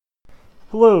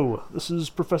Hello, this is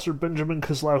Professor Benjamin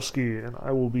Kozlowski, and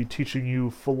I will be teaching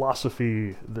you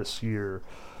philosophy this year.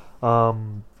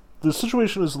 Um, the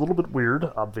situation is a little bit weird,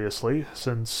 obviously,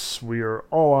 since we are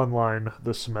all online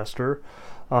this semester.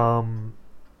 Um,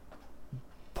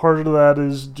 Part of that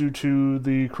is due to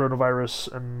the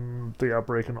coronavirus and the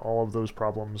outbreak and all of those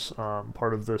problems.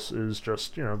 Part of this is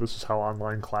just, this is how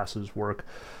online classes work.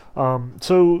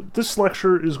 So this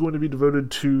lecture is going to be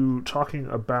devoted to talking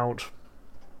about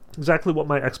exactly what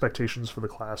my expectations for the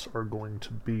class are going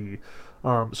to be.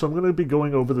 So I'm going to be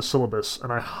going over the syllabus,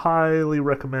 and I highly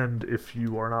recommend, if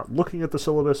you are not looking at the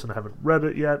syllabus and haven't read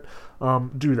it yet,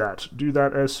 do that. Do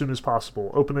that as soon as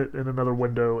possible. Open it in another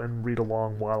window and read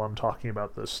along while I'm talking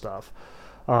about this stuff.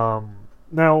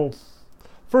 Now,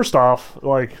 first off,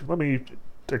 let me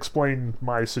explain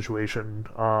my situation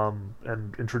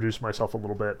and introduce myself a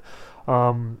little bit.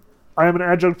 I am an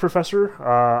adjunct professor.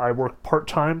 I work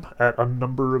part-time at a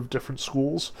number of different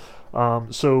schools.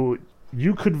 So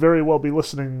you could very well be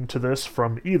listening to this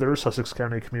from either Sussex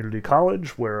County Community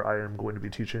College, where I am going to be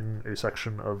teaching a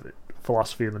section of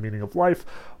philosophy and the meaning of life,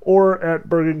 or at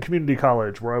Bergen Community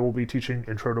College, where I will be teaching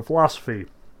Intro to Philosophy.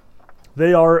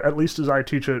 They are, at least as I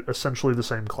teach it, essentially the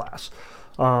same class.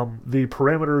 The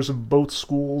parameters of both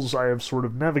schools I have sort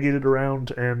of navigated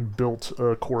around and built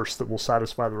a course that will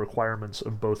satisfy the requirements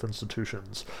of both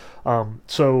institutions.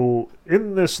 So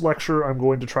in this lecture, I'm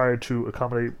going to try to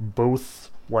accommodate both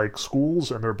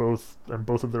schools and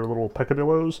both of their little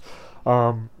peccadillos.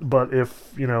 But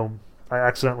if I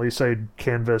accidentally say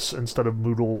Canvas instead of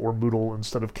Moodle, or Moodle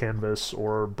instead of Canvas,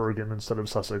 or Bergen instead of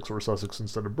Sussex, or Sussex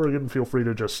instead of Bergen, feel free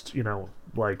to just,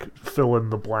 fill in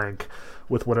the blank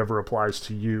with whatever applies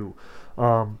to you.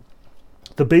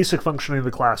 The basic functioning of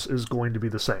the class is going to be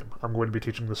the same. I'm going to be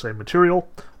teaching the same material.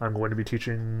 I'm going to be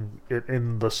teaching it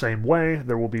in the same way.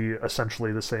 There will be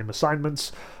essentially the same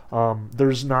assignments.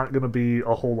 There's not going to be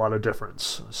a whole lot of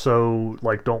difference. So,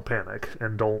 don't panic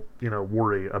and don't,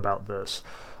 worry about this.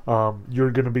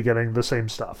 You're going to be getting the same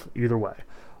stuff either way.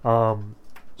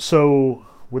 So,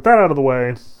 with that out of the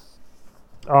way,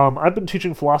 I've been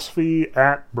teaching philosophy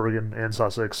at Bergen and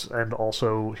Sussex, and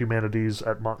also humanities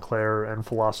at Montclair, and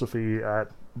philosophy at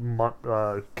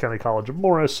County College of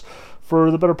Morris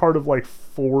for the better part of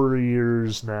 4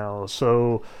 years now.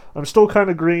 So I'm still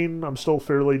kind of green, I'm still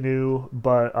fairly new,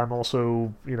 but I'm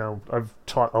also, I've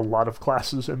taught a lot of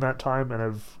classes in that time, and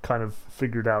I've kind of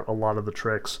figured out a lot of the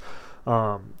tricks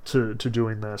to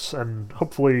doing this, and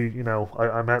hopefully,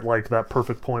 I'm at that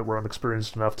perfect point where I'm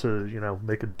experienced enough to,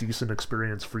 make a decent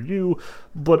experience for you,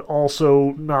 but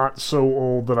also not so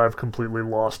old that I've completely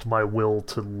lost my will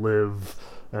to live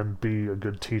and be a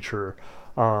good teacher.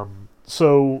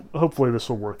 So hopefully this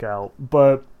will work out.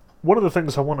 But one of the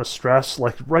things I want to stress,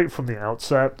 right from the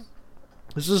outset,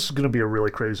 is this is going to be a really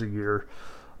crazy year.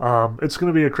 It's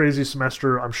going to be a crazy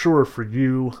semester, I'm sure, for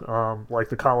you.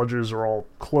 The colleges are all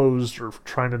closed or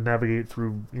trying to navigate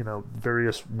through,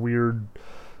 various weird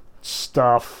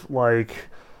stuff.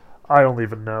 I don't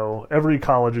even know. Every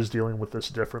college is dealing with this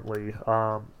differently.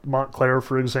 Montclair,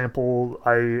 for example,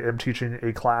 I am teaching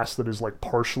a class that is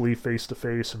partially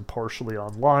face-to-face and partially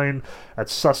online. At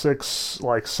Sussex,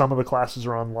 some of the classes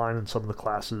are online and some of the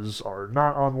classes are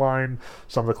not online.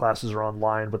 Some of the classes are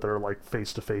online, but they're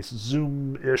face-to-face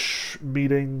Zoom-ish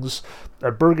meetings.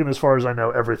 At Bergen, as far as I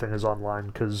know, everything is online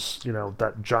because,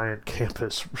 that giant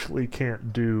campus really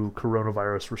can't do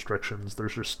coronavirus restrictions.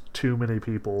 There's just too many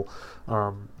people,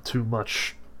 too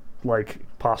much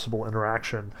possible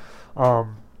interaction,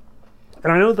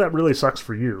 and I know that really sucks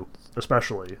for you,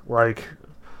 especially.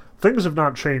 Things have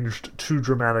not changed too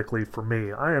dramatically for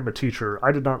me. I am a teacher.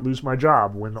 I did not lose my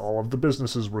job when all of the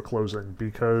businesses were closing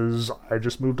because I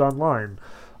just moved online.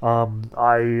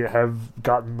 I have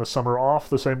gotten the summer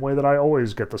off the same way that I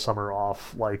always get the summer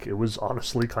off. It was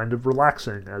honestly kind of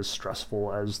relaxing, as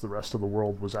stressful as the rest of the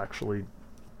world was actually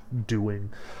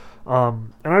doing.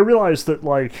 And I realized that,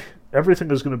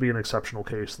 everything is going to be an exceptional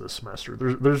case this semester.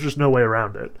 There's just no way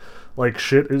around it.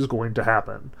 Shit is going to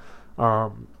happen.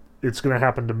 It's going to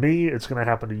happen to me. It's going to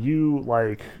happen to you.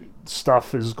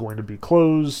 Stuff is going to be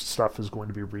closed. Stuff is going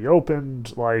to be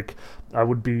reopened. I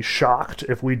would be shocked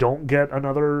if we don't get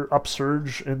another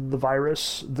upsurge in the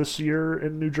virus this year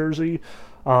in New Jersey.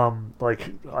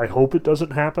 I hope it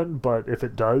doesn't happen, but if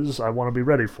it does, I want to be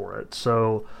ready for it.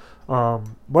 So,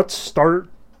 let's start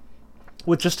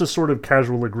with just a sort of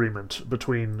casual agreement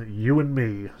between you and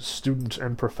me, student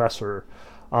and professor.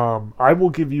 I will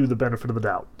give you the benefit of the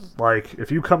doubt.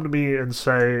 If you come to me and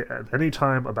say at any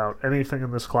time about anything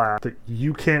in this class that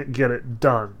you can't get it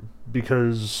done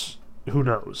because who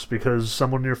knows, because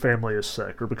someone in your family is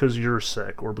sick, or because you're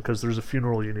sick, or because there's a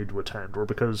funeral you need to attend, or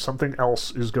because something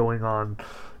else is going on,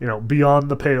 beyond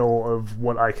the pale of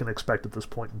what I can expect at this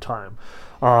point in time.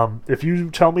 If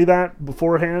you tell me that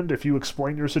beforehand, if you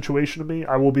explain your situation to me,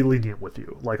 I will be lenient with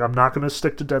you. Like, I'm not going to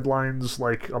stick to deadlines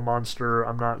like a monster.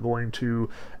 I'm not going to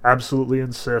absolutely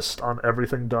insist on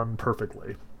everything done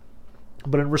perfectly.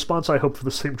 But in response, I hope for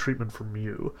the same treatment from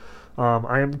you.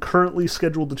 I am currently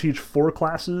scheduled to teach 4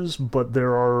 classes, but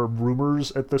there are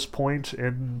rumors at this point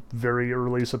in very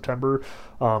early September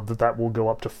that will go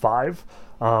up to 5.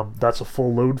 That's a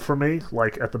full load for me,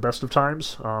 like at the best of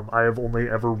times. I have only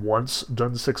ever once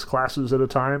done 6 classes at a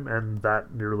time, and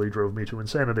that nearly drove me to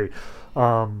insanity.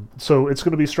 So it's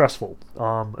going to be stressful,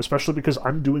 especially because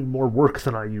I'm doing more work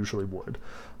than I usually would.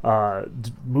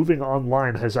 Moving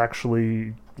online has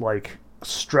actually,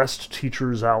 stressed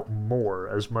teachers out more,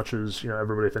 as much as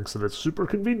everybody thinks that it's super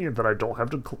convenient that I don't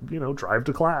have to drive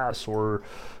to class or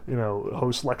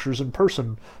host lectures in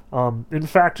person. In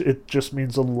fact, it just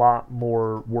means a lot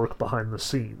more work behind the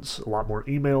scenes, a lot more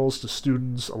emails to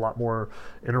students, a lot more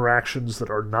interactions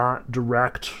that are not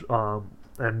direct,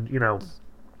 and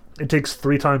it takes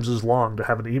 3 times as long to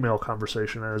have an email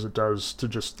conversation as it does to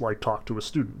just talk to a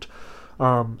student.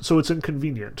 So it's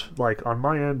inconvenient, on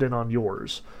my end and on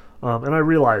yours. And I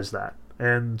realize that,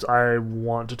 and I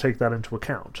want to take that into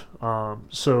account.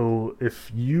 So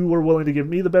if you are willing to give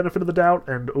me the benefit of the doubt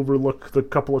and overlook the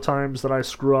couple of times that I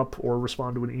screw up or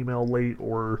respond to an email late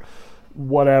or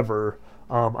whatever,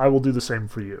 I will do the same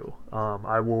for you.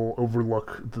 I will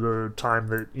overlook the time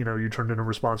that you turned in a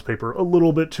response paper a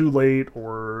little bit too late,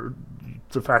 or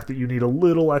the fact that you need a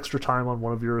little extra time on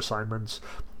one of your assignments,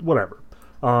 whatever.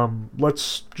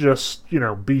 Let's just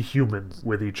be human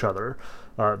with each other.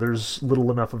 There's little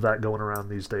enough of that going around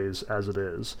these days as it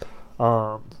is.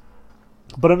 But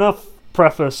enough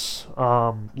preface.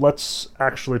 Let's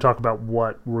actually talk about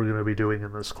what we're going to be doing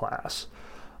in this class.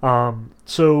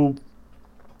 So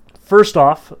first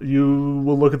off, you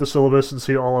will look at the syllabus and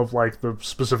see all of the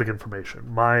specific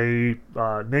information. My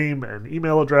name and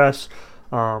email address,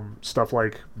 stuff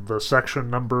like the section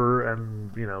number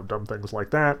and dumb things like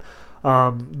that.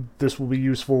 This will be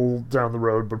useful down the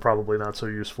road, but probably not so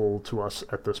useful to us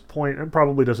at this point, and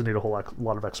probably doesn't need a whole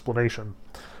lot of explanation.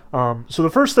 So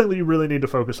the first thing that you really need to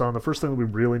focus on, the first thing that we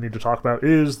really need to talk about,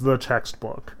 is the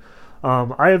textbook.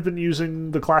 I have been using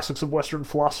the Classics of Western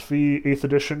Philosophy 8th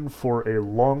edition for a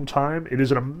long time. It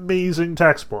is an amazing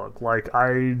textbook.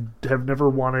 I have never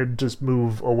wanted to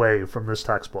move away from this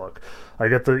textbook. I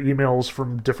get the emails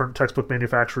from different textbook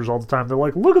manufacturers all the time. They're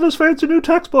like, look at this fancy new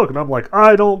textbook. And I'm like,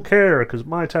 I don't care, because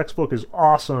my textbook is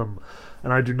awesome,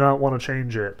 and I do not want to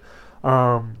change it.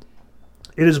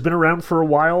 It has been around for a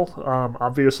while,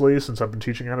 obviously, since I've been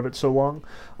teaching out of it so long.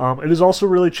 It is also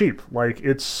really cheap.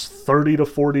 It's $30 to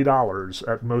 $40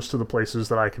 at most of the places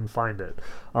that I can find it.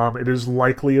 It is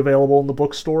likely available in the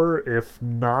bookstore. If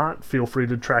not, feel free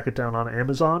to track it down on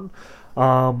Amazon.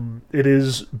 It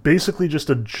is basically just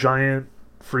a giant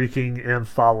freaking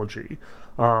anthology.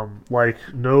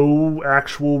 No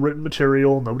actual written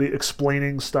material, nobody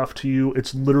explaining stuff to you.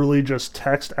 It's literally just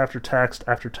text after text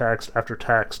after text after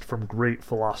text from great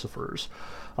philosophers.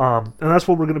 And that's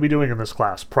what we're going to be doing in this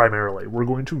class, primarily. We're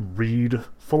going to read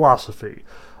philosophy,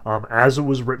 as it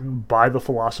was written by the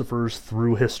philosophers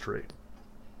through history.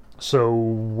 So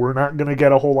we're not going to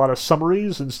get a whole lot of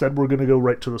summaries. Instead, we're going to go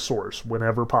right to the source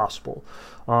whenever possible,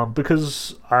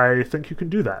 because I think you can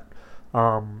do that.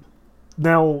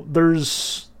 Now,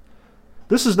 this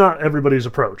is not everybody's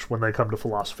approach when they come to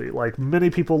philosophy. Many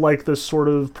people like this sort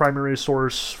of primary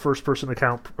source, first-person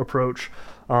account approach.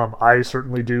 I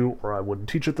certainly do, or I wouldn't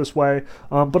teach it this way.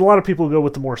 But a lot of people go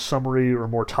with the more summary or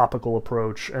more topical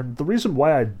approach. And the reason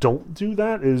why I don't do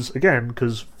that is, again,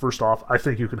 because first off, I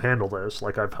think you can handle this.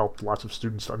 I've helped lots of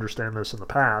students to understand this in the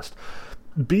past.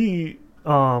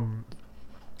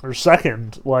 Or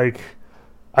second,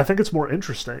 I think it's more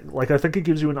interesting. I think it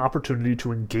gives you an opportunity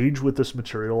to engage with this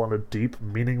material on a deep,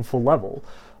 meaningful level.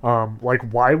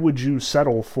 Why would you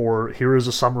settle for, here is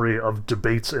a summary of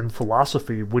debates in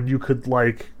philosophy, when you could,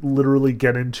 literally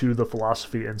get into the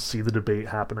philosophy and see the debate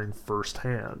happening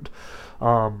firsthand?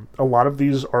 A lot of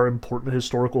these are important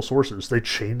historical sources. They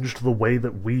changed the way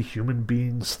that we human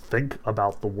beings think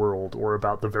about the world or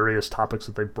about the various topics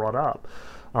that they've brought up.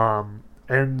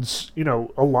 And,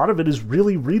 a lot of it is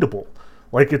really readable.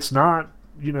 It's not,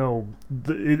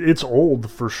 it's old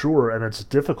for sure, and it's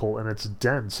difficult, and it's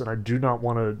dense, and I do not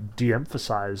want to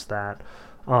de-emphasize that.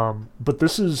 But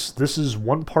this is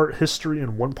one part history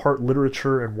and one part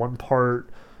literature and one part,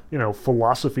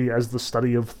 philosophy as the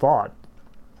study of thought.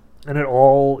 And it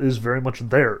all is very much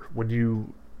there when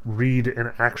you read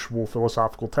an actual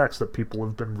philosophical text that people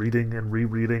have been reading and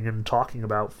rereading and talking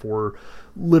about for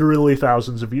literally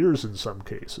thousands of years in some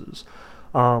cases.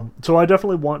 So I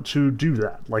definitely want to do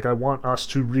that. Like, I want us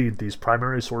to read these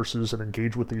primary sources and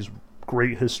engage with these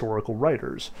great historical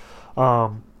writers.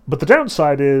 But the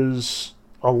downside is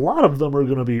a lot of them are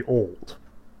going to be old.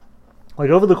 Like,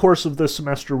 over the course of this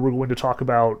semester, we're going to talk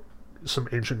about some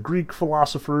ancient Greek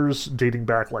philosophers dating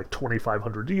back like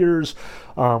 2,500 years.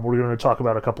 We're going to talk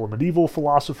about a couple of medieval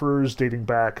philosophers dating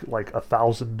back like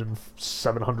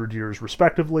 1,700 years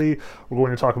respectively. We're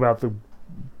going to talk about the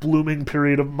blooming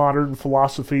period of modern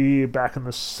philosophy back in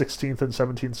the 16th and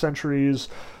 17th centuries,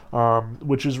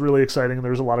 which is really exciting.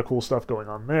 There's a lot of cool stuff going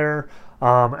on there.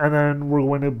 And then we're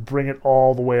going to bring it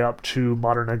all the way up to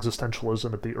modern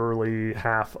existentialism at the early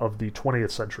half of the 20th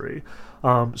century.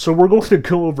 So we're going to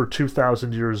go over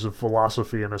 2,000 years of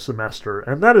philosophy in a semester,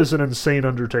 and that is an insane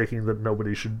undertaking that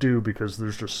nobody should do because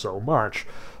there's just so much.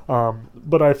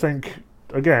 But I think,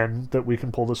 again, that we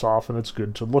can pull this off, and it's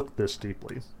good to look this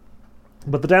deeply.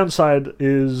 But the downside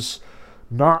is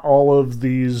not all of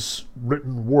these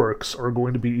written works are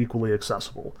going to be equally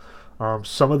accessible.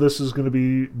 Some of this is going to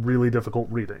be really difficult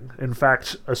reading. In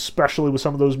fact, especially with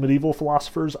some of those medieval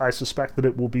philosophers, I suspect that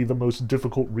it will be the most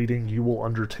difficult reading you will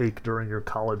undertake during your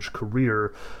college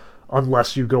career,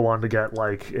 unless you go on to get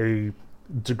like a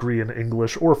degree in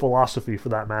English or philosophy for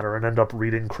that matter and end up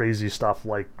reading crazy stuff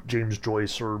like James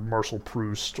Joyce or Marcel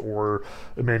Proust or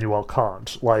Immanuel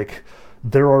Kant. Like,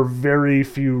 there are very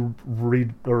few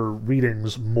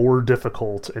readings more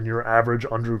difficult in your average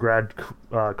undergrad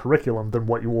curriculum than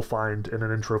what you will find in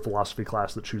an intro philosophy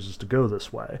class that chooses to go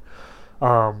this way.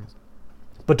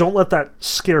 But don't let that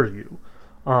scare you.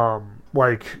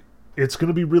 It's going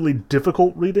to be really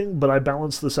difficult reading, but I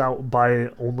balance this out by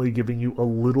only giving you a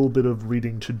little bit of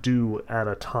reading to do at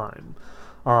a time.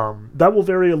 That will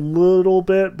vary a little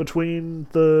bit between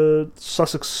the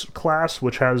Sussex class,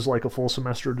 which has like a full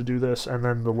semester to do this, and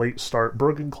then the late start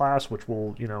Bergen class, which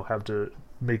will, have to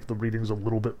make the readings a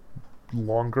little bit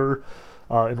longer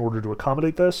in order to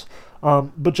accommodate this.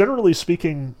 But generally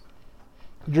speaking,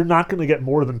 you're not going to get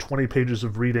more than 20 pages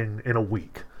of reading in a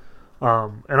week.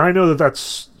 And I know that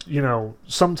that's,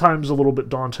 sometimes a little bit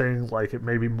daunting, like it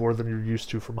may be more than you're used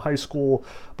to from high school,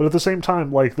 but at the same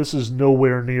time, like, this is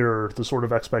nowhere near the sort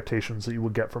of expectations that you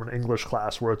would get from an English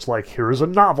class where it's like, here is a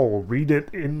novel, read it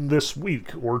in this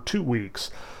week or 2 weeks.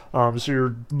 So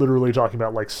you're literally talking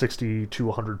about like 60 to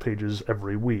 100 pages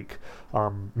every week,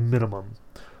 minimum.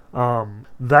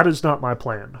 That is not my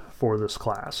plan for this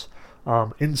class.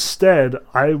 Instead,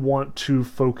 I want to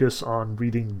focus on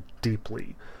reading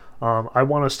deeply. I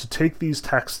want us to take these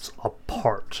texts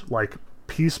apart, like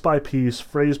piece by piece,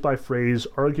 phrase by phrase,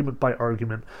 argument by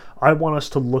argument. I want us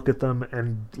to look at them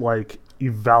and like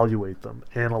evaluate them,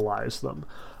 analyze them,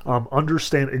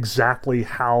 understand exactly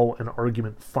how an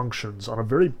argument functions on a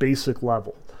very basic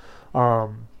level.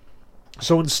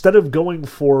 So instead of going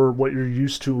for what you're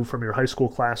used to from your high school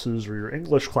classes or your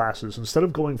English classes, instead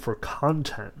of going for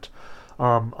content,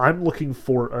 I'm looking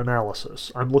for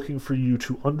analysis. I'm looking for you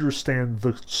to understand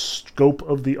the scope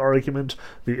of the argument,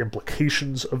 the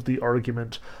implications of the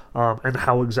argument, and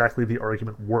how exactly the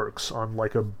argument works on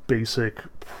like a basic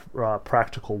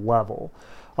practical level.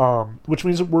 Which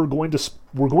means that we're going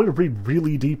to read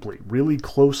really deeply, really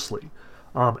closely,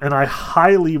 and I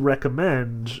highly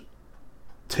recommend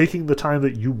taking the time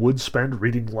that you would spend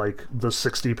reading like the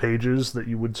 60 pages that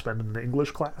you would spend in an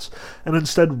English class, and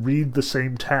instead read the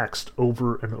same text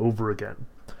over and over again.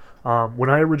 When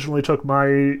I originally took my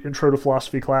Intro to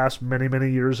Philosophy class many,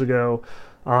 many years ago,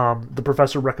 the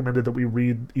professor recommended that we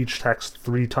read each text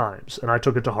 3 times, and I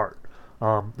took it to heart.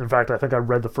 In fact, I think I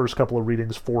read the first couple of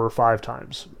readings 4 or 5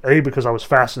 times. A, because I was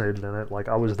fascinated in it, like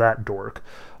I was that dork.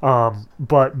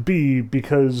 But B,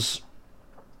 because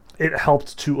it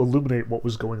helped to illuminate what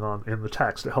was going on in the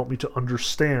text. It helped me to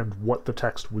understand what the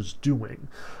text was doing.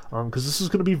 Because this is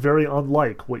going to be very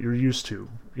unlike what you're used to.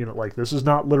 Like, this is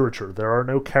not literature. There are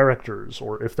no characters,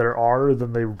 or if there are,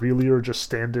 then they really are just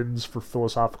stand-ins for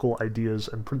philosophical ideas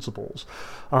and principles.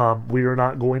 We are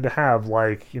not going to have,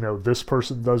 like, this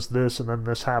person does this, and then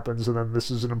this happens, and then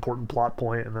this is an important plot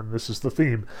point, and then this is the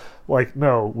theme. Like,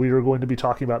 no, we are going to be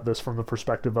talking about this from the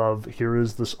perspective of, here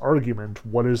is this argument,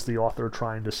 what is the author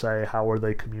trying to say, how are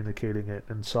they communicating it,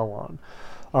 and so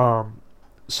on.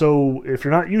 So if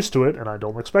you're not used to it, and I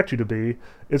don't expect you to be,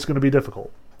 it's going to be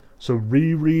difficult. So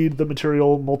reread the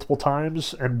material multiple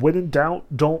times, and when in doubt,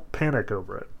 don't panic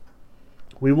over it.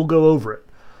 We will go over it.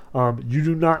 You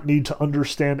do not need to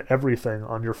understand everything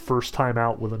on your first time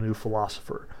out with a new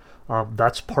philosopher.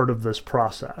 That's part of this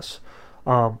process.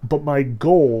 But my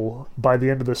goal by the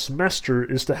end of the semester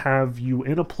is to have you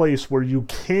in a place where you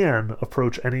can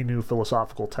approach any new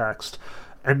philosophical text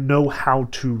and know how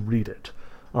to read it,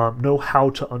 know how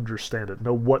to understand it,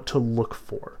 know what to look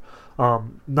for.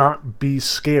 Not be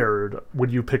scared when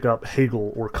you pick up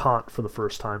Hegel or Kant for the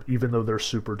first time, even though they're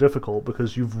super difficult,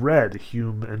 because you've read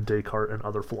Hume and Descartes and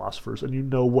other philosophers, and you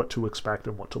know what to expect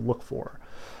and what to look for.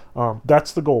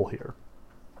 That's the goal here.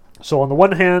 So on the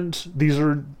one hand, these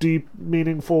are deep,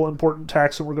 meaningful, important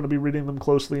texts, and we're going to be reading them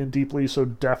closely and deeply, so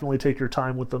definitely take your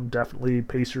time with them, definitely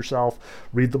pace yourself,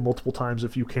 read them multiple times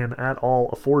if you can at all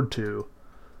afford to.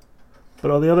 But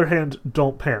on the other hand,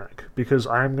 don't panic, because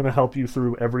I'm going to help you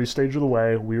through every stage of the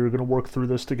way. We're going to work through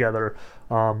this together.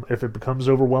 If it becomes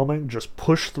overwhelming, just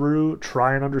push through,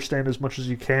 try and understand as much as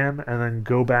you can, and then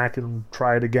go back and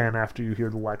try it again after you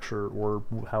hear the lecture, or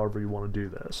however you want to do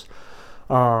this.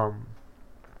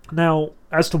 Now,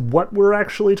 as to what we're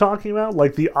actually talking about,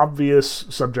 like the obvious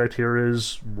subject here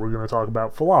is we're going to talk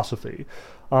about philosophy.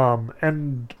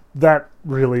 And that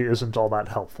really isn't all that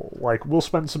helpful. Like, we'll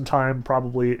spend some time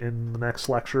probably in the next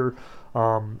lecture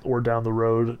or down the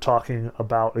road talking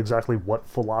about exactly what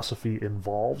philosophy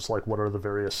involves, like what are the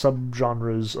various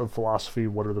subgenres of philosophy,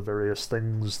 what are the various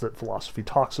things that philosophy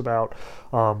talks about,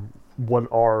 what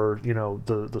are,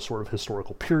 the sort of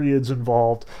historical periods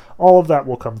involved. All of that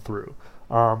will come through.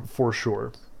 For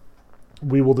sure.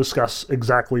 We will discuss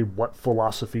exactly what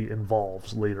philosophy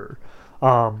involves later.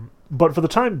 But for the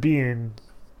time being,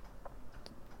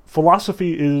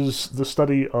 philosophy is the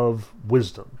study of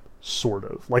wisdom, sort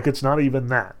of. Like, it's not even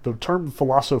that. The term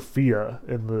philosophia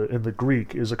in the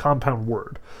Greek is a compound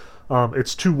word.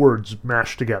 It's two words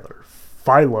mashed together.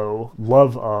 Philo,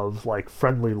 love of, like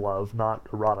friendly love, not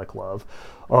erotic love,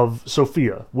 of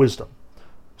Sophia, wisdom.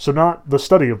 So not the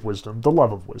study of wisdom, the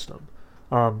love of wisdom.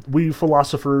 We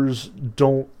philosophers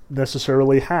don't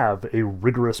necessarily have a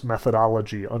rigorous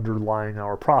methodology underlying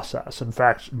our process. In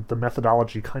fact, the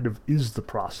methodology kind of is the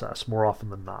process more often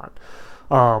than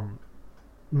not.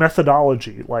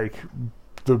 Methodology, like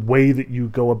the way that you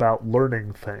go about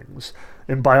learning things.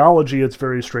 In biology, it's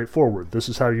very straightforward. This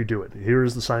is how you do it. Here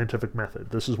is the scientific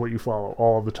method. This is what you follow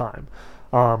all the time.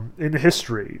 In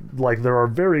history, like there are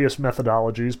various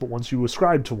methodologies, but once you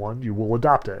ascribe to one, you will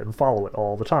adopt it and follow it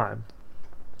all the time.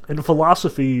 In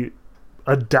philosophy,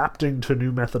 adapting to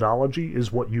new methodology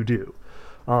is what you do.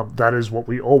 That is what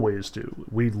we always do.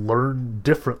 We learn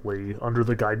differently under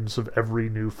the guidance of every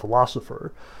new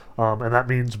philosopher. And that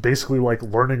means basically like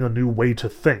learning a new way to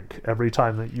think every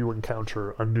time that you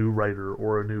encounter a new writer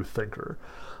or a new thinker.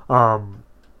 But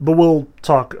we'll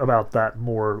talk about that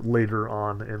more later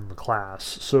on in the class,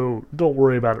 so don't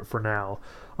worry about it for now.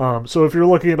 So if you're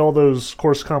looking at all those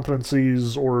course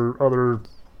competencies or other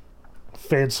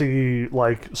fancy,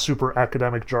 like, super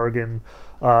academic jargon,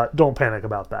 don't panic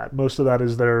about that. Most of that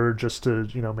is there just to,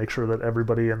 make sure that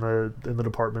everybody in the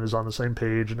department is on the same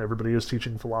page and everybody is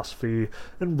teaching philosophy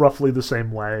in roughly the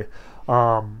same way.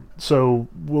 So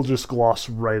we'll just gloss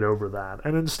right over that.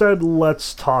 And instead,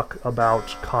 let's talk about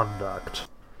conduct.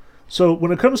 So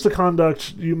when it comes to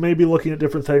conduct, you may be looking at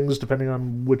different things depending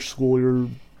on which school you're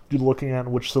looking at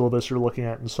and which syllabus you're looking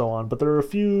at and so on, but there are a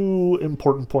few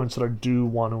important points that I do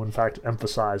want to in fact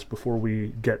emphasize before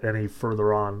we get any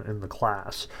further on in the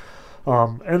class.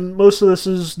 And most of this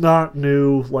is not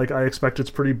new. Like, I expect it's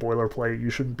pretty boilerplate. You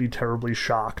shouldn't be terribly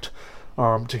shocked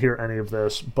to hear any of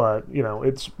this, but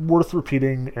it's worth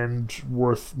repeating and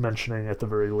worth mentioning at the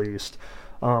very least.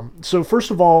 So first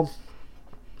of all,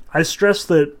 I stress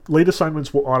that late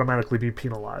assignments will automatically be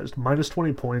penalized, minus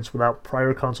 20 points without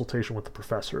prior consultation with the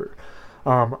professor.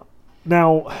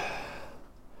 Now,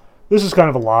 this is kind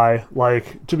of a lie.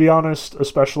 Like, to be honest,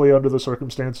 especially under the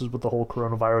circumstances with the whole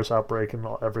coronavirus outbreak and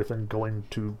everything going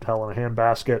to hell in a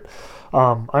handbasket,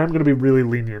 I am going to be really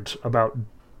lenient about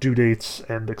due dates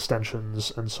and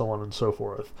extensions and so on and so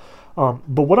forth.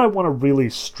 But what I want to really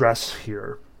stress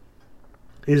here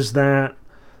is that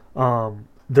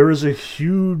there is a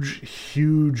huge,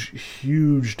 huge,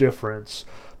 huge difference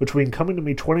between coming to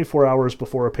me 24 hours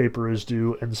before a paper is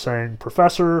due and saying,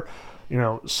 Professor,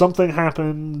 something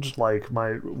happened, like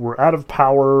we're out of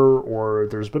power, or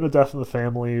there's been a death in the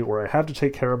family, or I have to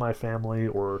take care of my family,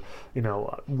 or,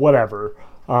 whatever.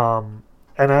 And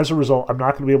as a result, I'm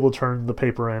not going to be able to turn the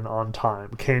paper in on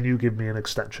time. Can you give me an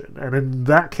extension? And in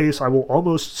that case, I will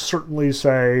almost certainly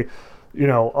say,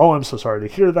 oh, I'm so sorry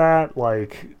to hear that.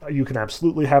 Like, you can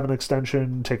absolutely have an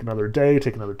extension, take another day,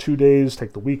 take another 2 days,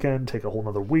 take the weekend, take a whole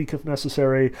nother week if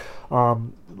necessary.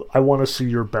 I want to see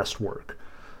your best work.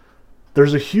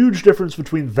 There's a huge difference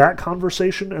between that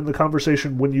conversation and the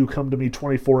conversation when you come to me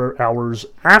 24 hours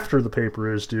after the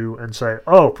paper is due and say,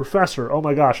 oh, professor, oh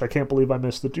my gosh, I can't believe I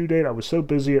missed the due date. I was so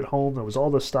busy at home. There was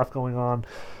all this stuff going on.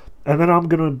 And then I'm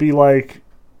going to be like,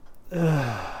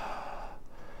 I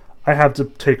have to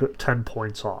take 10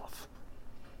 points off.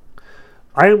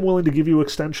 I am willing to give you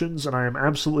extensions, and I am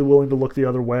absolutely willing to look the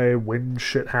other way when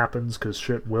shit happens, because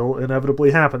shit will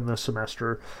inevitably happen this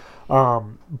semester.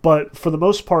 But for the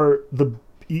most part,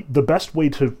 the best way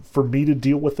for me to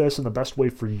deal with this, and the best way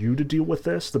for you to deal with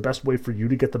this, the best way for you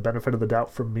to get the benefit of the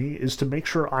doubt from me, is to make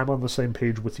sure I'm on the same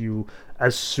page with you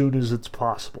as soon as it's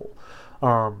possible.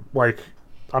 Like,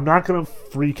 I'm not going to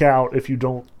freak out if you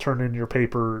don't turn in your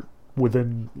paper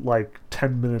within like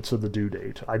 10 minutes of the due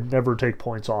date. I never take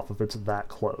points off if it's that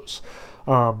close.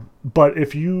 But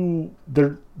if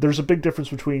there's a big difference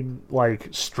between like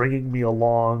stringing me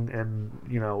along and,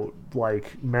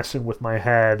 like messing with my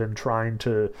head and trying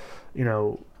to,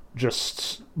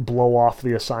 just blow off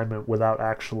the assignment without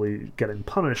actually getting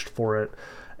punished for it,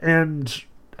 and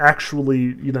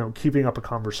actually, keeping up a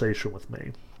conversation with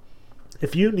me.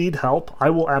 If you need help, I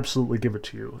will absolutely give it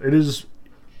to you. It is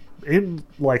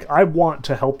I want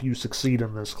to help you succeed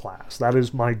in this class. That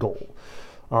is my goal.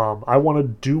 I want to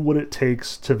do what it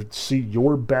takes to see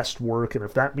your best work, and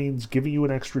if that means giving you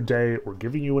an extra day or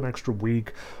giving you an extra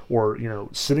week, or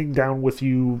sitting down with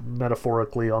you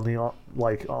metaphorically on the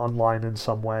online in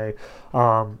some way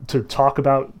to talk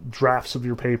about drafts of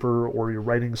your paper or your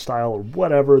writing style or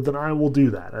whatever, then I will do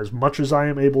that as much as I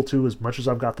am able to, as much as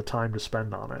I've got the time to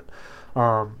spend on it.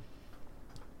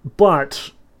 But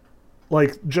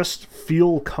just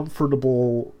feel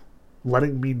comfortable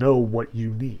letting me know what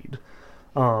you need.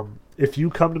 If you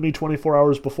come to me 24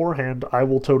 hours beforehand, I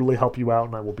will totally help you out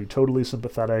and I will be totally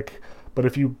sympathetic. But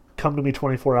if you come to me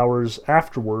 24 hours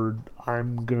afterward,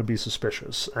 I'm going to be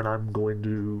suspicious and I'm going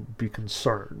to be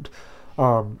concerned.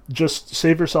 Just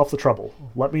save yourself the trouble.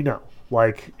 Let me know.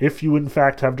 Like, if you in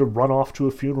fact have to run off to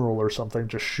a funeral or something,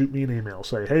 just shoot me an email.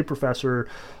 Say, hey, professor,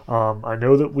 I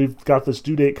know that we've got this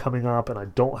due date coming up and I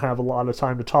don't have a lot of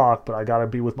time to talk, but I got to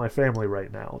be with my family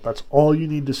right now. That's all you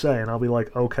need to say. And I'll be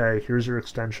like, okay, here's your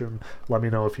extension. Let me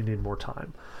know if you need more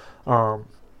time.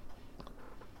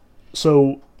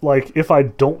 So, if I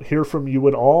don't hear from you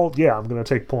at all, yeah, I'm going to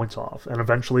take points off. And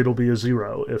eventually it'll be a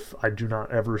 0 if I do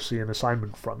not ever see an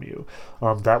assignment from you.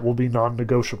 That will be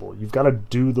non-negotiable. You've got to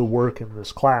do the work in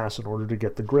this class in order to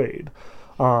get the grade.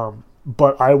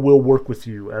 But I will work with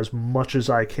you as much as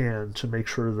I can to make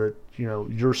sure that,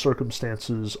 your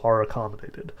circumstances are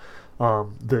accommodated.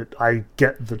 That I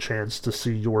get the chance to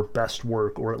see your best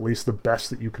work, or at least the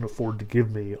best that you can afford to give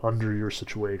me under your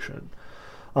situation.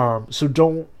 So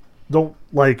don't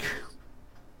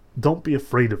be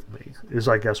afraid of me, is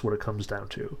I guess what it comes down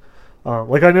to.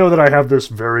 I know that I have this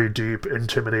very deep,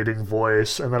 intimidating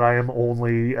voice, and that I am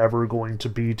only ever going to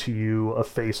be to you a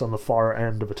face on the far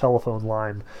end of a telephone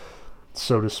line,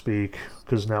 so to speak,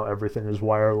 because now everything is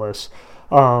wireless.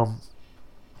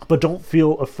 But don't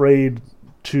feel afraid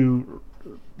to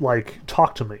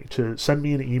talk to me, to send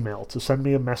me an email, to send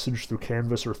me a message through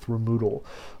Canvas or through Moodle,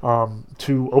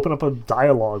 to open up a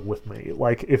dialogue with me.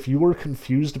 If you are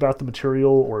confused about the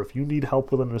material, or if you need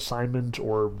help with an assignment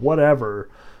or whatever,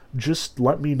 just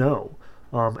let me know.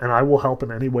 And I will help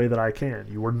in any way that I can.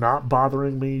 You are not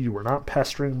bothering me. You are not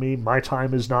pestering me. My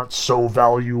time is not so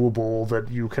valuable that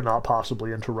you cannot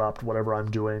possibly interrupt whatever I'm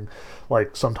doing.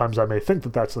 Sometimes I may think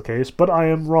that that's the case, but I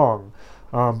am wrong.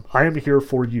 I am here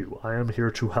for you. I am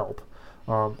here to help.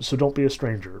 So don't be a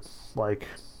stranger.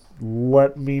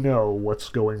 Let me know what's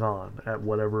going on at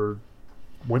whenever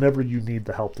you need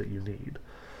the help that you need.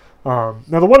 Now,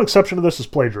 the one exception to this is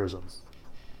plagiarism.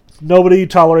 Nobody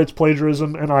tolerates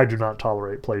plagiarism, and I do not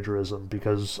tolerate plagiarism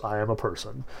because I am a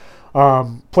person.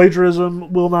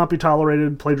 Plagiarism will not be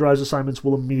tolerated. Plagiarized assignments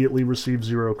will immediately receive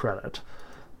 0 credit.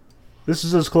 This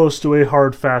is as close to a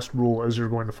hard, fast rule as you're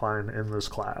going to find in this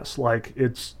class.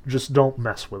 It's just don't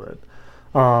mess with it.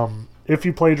 If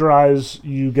you plagiarize,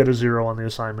 you get a 0 on the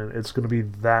assignment. It's going to be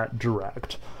that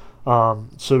direct.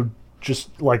 So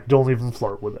just don't even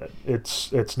flirt with it.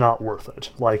 It's not worth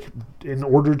it. In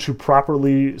order to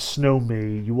properly snow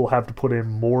me, you will have to put in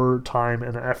more time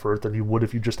and effort than you would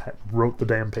if you just wrote the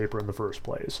damn paper in the first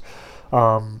place.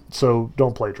 So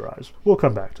don't plagiarize. We'll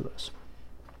come back to this.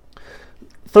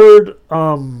 Third,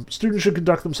 students should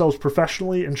conduct themselves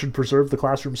professionally and should preserve the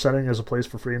classroom setting as a place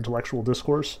for free intellectual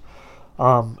discourse.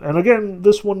 And again,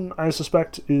 this one I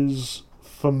suspect is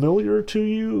familiar to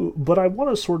you, but I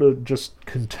want to sort of just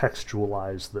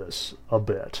contextualize this a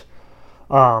bit.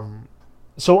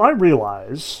 So I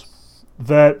realize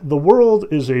that the world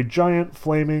is a giant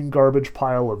flaming garbage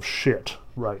pile of shit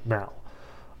right now.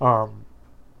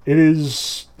 It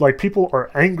is like people are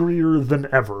angrier than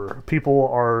ever. People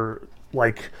are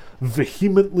like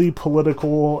vehemently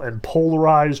political and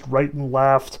polarized right and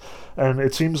left, and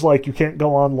it seems like you can't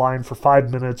go online for 5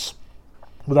 minutes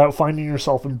without finding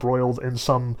yourself embroiled in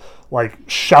some like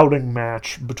shouting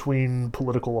match between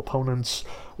political opponents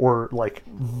or like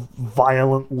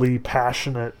violently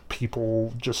passionate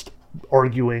people just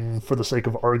arguing for the sake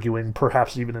of arguing,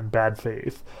 perhaps even in bad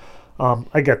faith.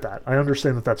 I get that. I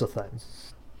understand that that's a thing.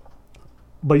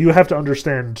 But you have to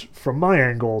understand from my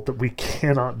angle that we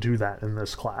cannot do that in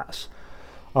this class.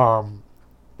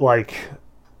 Like,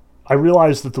 I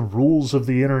realize that the rules of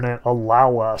the internet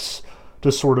allow us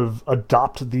to sort of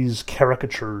adopt these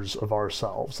caricatures of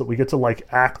ourselves, that we get to like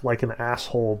act like an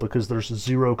asshole because there's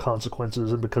zero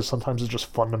consequences and because sometimes it's just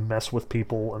fun to mess with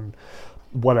people and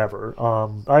whatever.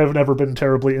 I have never been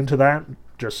terribly into that,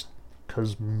 just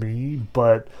because me,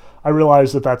 but I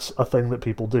realize that that's a thing that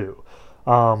people do.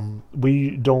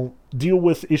 We don't deal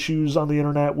with issues on the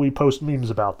internet, we post memes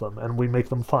about them, and we make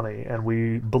them funny, and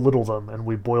we belittle them, and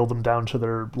we boil them down to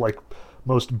their, like,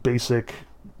 most basic,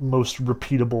 most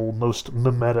repeatable, most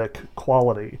mimetic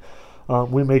quality.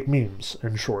 We make memes,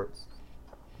 in short.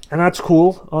 And that's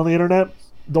cool on the internet.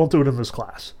 Don't do it in this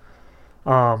class.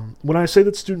 When I say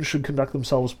that students should conduct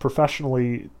themselves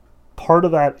professionally, part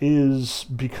of that is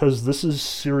because this is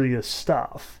serious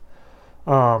stuff.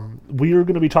 We are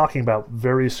going to be talking about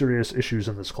very serious issues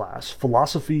in this class.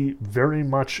 Philosophy very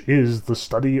much is the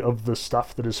study of the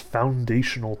stuff that is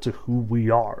foundational to who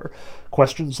we are.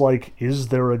 Questions like, is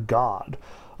there a God?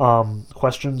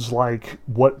 Questions like,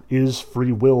 what is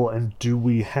free will and do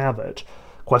we have it?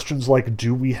 Questions like,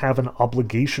 do we have an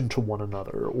obligation to one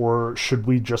another, or should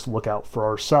we just look out for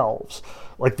ourselves?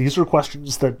 Like, these are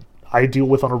questions that I deal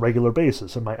with on a regular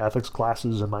basis in my ethics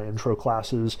classes, in my intro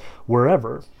classes,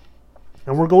 wherever.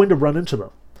 And we're going to run into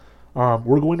them.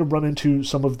 We're going to run into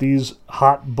some of these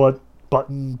hot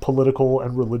button political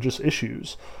and religious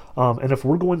issues. And if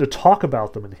we're going to talk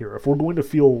about them in here, if we're going to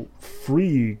feel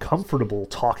free, comfortable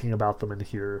talking about them in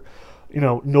here, you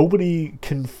know, nobody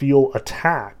can feel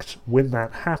attacked when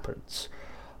that happens.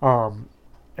 And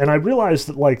I realize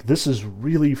that, like, this is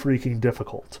really freaking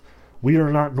difficult. We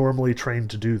are not normally trained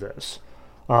to do this.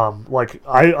 Like,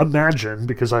 I imagine,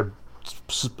 because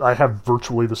I have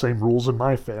virtually the same rules in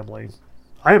my family,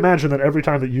 I imagine that every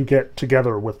time that you get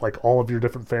together with like all of your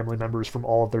different family members from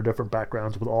all of their different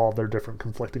backgrounds with all of their different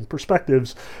conflicting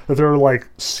perspectives, that there are like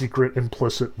secret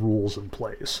implicit rules in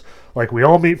place. Like, we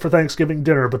all meet for Thanksgiving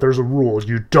dinner, but there's a rule: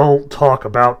 you don't talk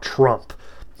about Trump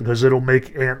because it'll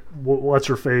make Aunt what's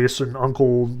her face and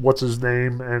Uncle what's his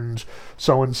name and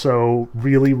so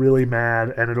really, really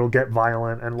mad, and it'll get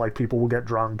violent, and like people will get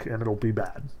drunk and it'll be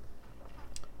bad.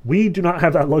 We do not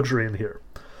have that luxury in here.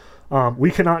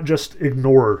 We cannot just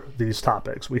ignore these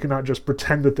topics. We cannot just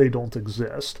pretend that they don't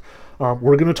exist.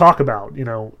 We're going to talk about, you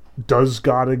know, does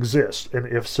God exist? And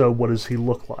if so, what does he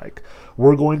look like?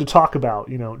 We're going to talk about,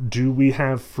 you know, do we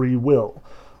have free will?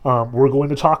 We're going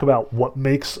to talk about what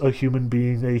makes a human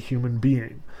being a human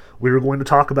being. We're going to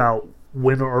talk about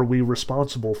when are we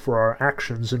responsible for our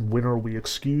actions and when are we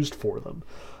excused for them.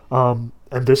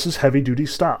 And this is heavy-duty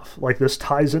stuff. Like, this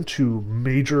ties into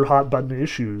major hot-button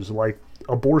issues like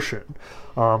abortion,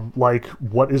 like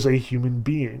what is a human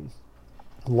being,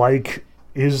 like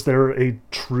is there a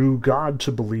true God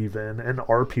to believe in, and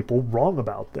are people wrong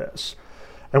about this?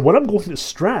 And what I'm going to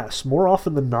stress more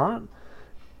often than not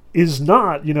is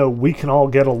not, you know, we can all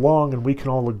get along and we can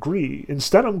all agree.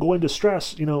 Instead, I'm going to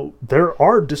stress, you know, there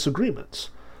are disagreements.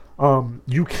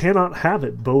 You cannot have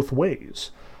it both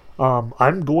ways.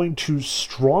 I'm going to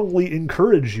strongly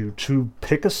encourage you to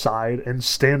pick a side and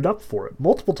stand up for it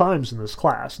multiple times in this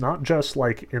class, not just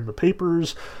like in the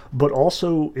papers, but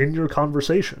also in your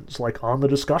conversations, like on the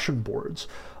discussion boards,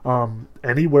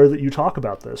 anywhere that you talk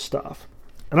about this stuff.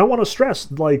 And I want to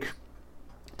stress, like,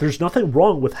 there's nothing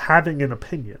wrong with having an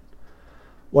opinion.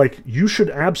 Like, you should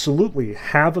absolutely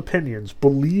have opinions,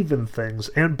 believe in things,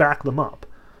 and back them up.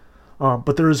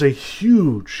 But there is a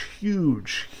huge,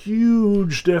 huge,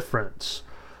 huge difference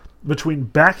between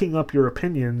backing up your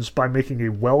opinions by making a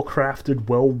well-crafted,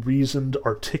 well-reasoned,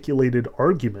 articulated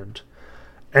argument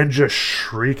and just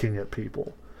shrieking at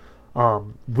people.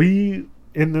 We,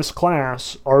 in this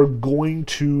class, are going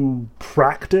to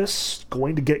practice,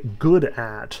 going to get good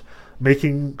at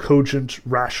making cogent,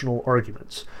 rational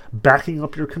arguments, backing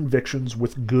up your convictions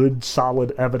with good,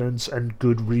 solid evidence and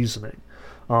good reasoning.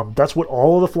 That's what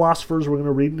all of the philosophers we're going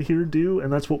to read in here do,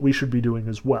 and that's what we should be doing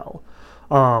as well.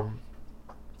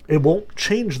 It won't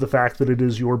change the fact that it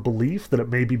is your belief, that it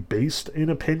may be based in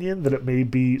opinion, that it may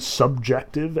be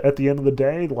subjective at the end of the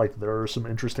day. Like, there are some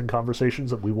interesting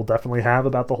conversations that we will definitely have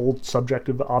about the whole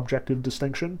subjective-objective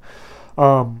distinction.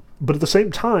 But at the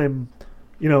same time,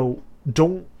 you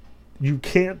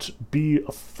can't be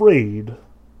afraid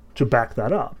to back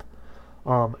that up.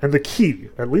 And the key,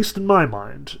 at least in my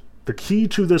mind, the key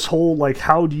to this whole, like,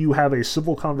 how do you have a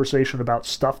civil conversation about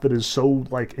stuff that is so,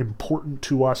 like, important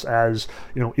to us as,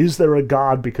 is there a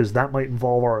God, because that might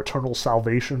involve our eternal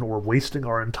salvation or wasting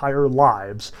our entire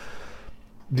lives.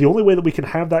 The only way that we can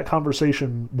have that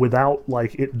conversation without,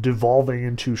 like, it devolving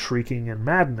into shrieking and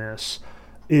madness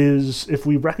is if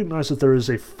we recognize that there is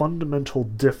a fundamental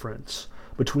difference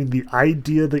between the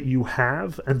idea that you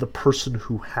have and the person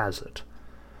who has it.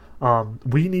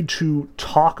 We need to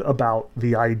talk about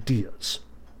the ideas.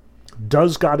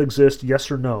 Does God exist?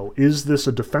 Yes or no? Is this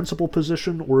a defensible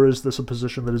position, or is this a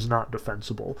position that is not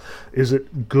defensible? Is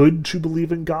it good to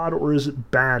believe in God, or is it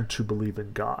bad to believe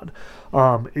in God?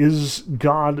 Is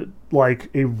God like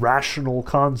a rational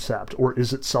concept, or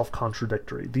is it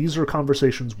self-contradictory? These are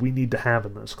conversations we need to have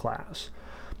in this class.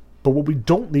 But what we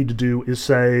don't need to do is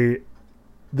say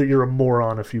that you're a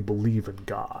moron if you believe in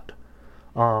God.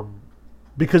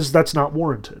 Because that's not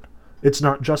warranted. It's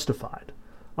not justified.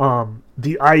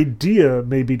 The idea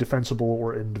may be defensible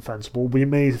or indefensible. We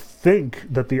may think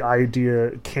that the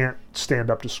idea can't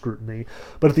stand up to scrutiny,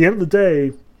 but at the end of the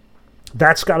day,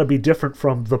 that's got to be different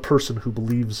from the person who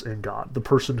believes in God, the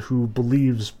person who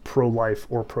believes pro-life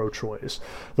or pro-choice,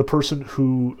 the person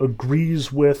who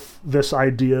agrees with this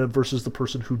idea versus the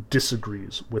person who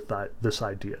disagrees with this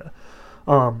idea.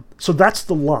 So that's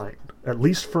the line, at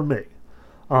least for me.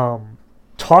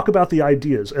 Talk about the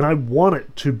ideas, and I want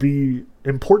it to be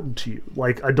important to you.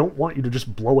 Like, I don't want you to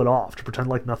just blow it off, to pretend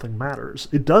like nothing matters.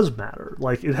 It does matter.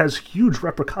 Like, it has huge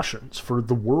repercussions for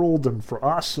the world and for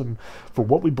us and for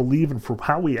what we believe and for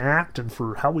how we act and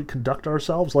for how we conduct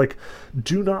ourselves. Like,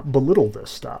 do not belittle this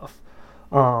stuff.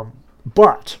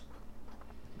 But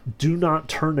do not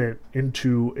turn it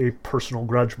into a personal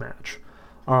grudge match.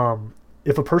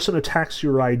 If a person attacks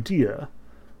your idea,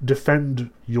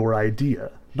 defend your idea,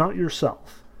 not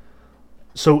yourself.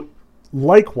 So,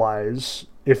 likewise,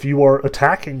 if you are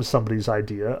attacking somebody's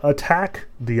idea, attack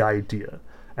the idea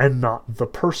and not the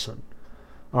person.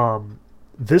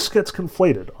 This gets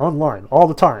conflated online all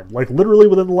the time. Like, literally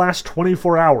within the last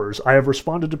 24 hours, I have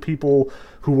responded to people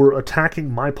who were attacking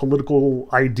my political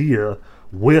idea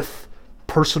with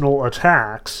personal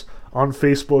attacks on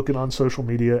Facebook and on social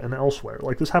media and elsewhere.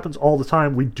 Like, this happens all the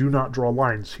time. We do not draw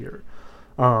lines here.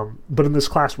 But in this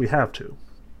class, we have to.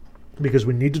 Because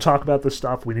we need to talk about this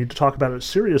stuff, we need to talk about it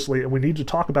seriously, and we need to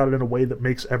talk about it in a way that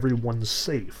makes everyone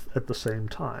safe at the same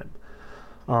time.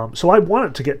 So I want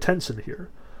it to get tense in here.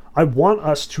 I want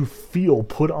us to feel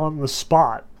put on the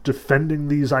spot defending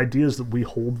these ideas that we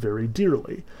hold very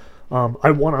dearly.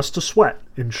 I want us to sweat,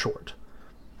 in short.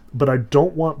 But I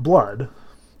don't want blood,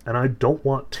 and I don't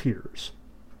want tears.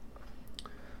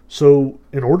 So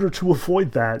in order to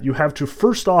avoid that, you have to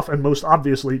first off and most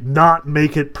obviously not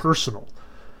make it personal.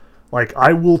 Like,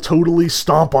 I will totally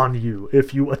stomp on you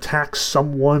if you attack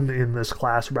someone in this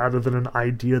class rather than an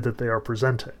idea that they are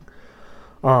presenting.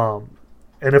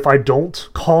 And if I don't,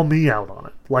 call me out on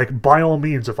it. Like, by all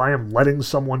means, if I am letting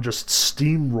someone just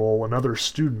steamroll another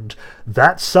student,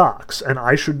 that sucks, and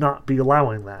I should not be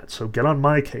allowing that, so get on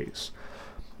my case.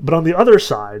 But on the other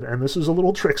side, and this is a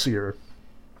little trickier,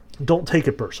 don't take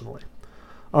it personally.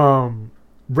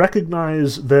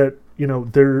 Recognize that,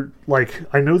 they're, like,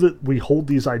 I know that we hold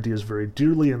these ideas very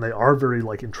dearly, and they are very,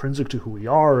 like, intrinsic to who we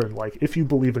are, and, like, if you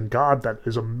believe in God, that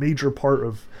is a major part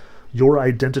of your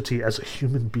identity as a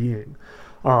human being.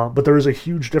 But there is a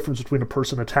huge difference between a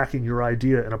person attacking your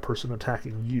idea and a person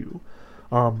attacking you.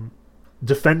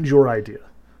 Defend your idea.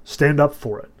 Stand up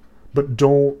for it. But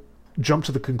don't jump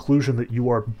to the conclusion that you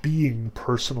are being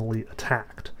personally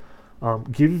attacked.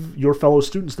 Give your fellow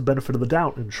students the benefit of the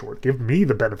doubt, in short. Give me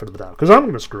the benefit of the doubt, because I'm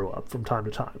going to screw up from time to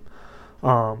time.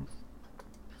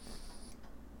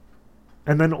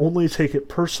 And then only take it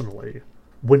personally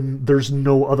when there's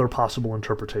no other possible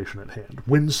interpretation at hand.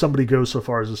 When somebody goes so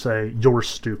far as to say, you're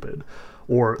stupid,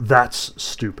 or that's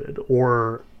stupid,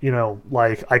 or,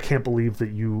 like, I can't believe that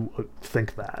you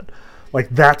think that. Like,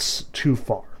 that's too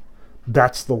far.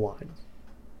 That's the line.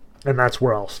 And that's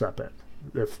where I'll step in,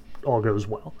 if all goes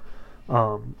well.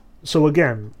 So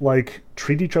again, like,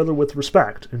 treat each other with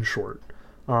respect, in short.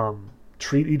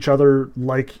 Treat each other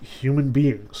like human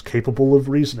beings, capable of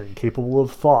reasoning, capable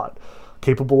of thought,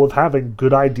 capable of having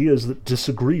good ideas that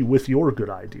disagree with your good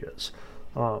ideas.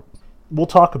 we'll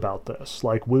talk about this.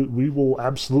 Like, we will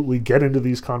absolutely get into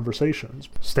these conversations.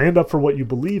 Stand up for what you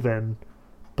believe in,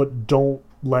 but don't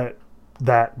let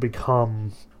that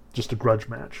become just a grudge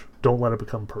match. Don't let it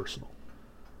become personal.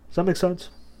 Does that make sense?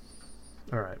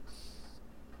 All right.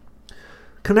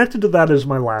 Connected to that is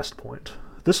my last point.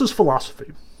 This is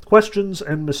philosophy. Questions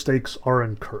and mistakes are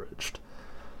encouraged.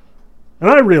 And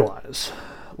I realize,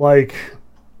 like,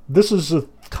 this is a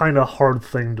kind of hard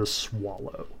thing to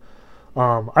swallow.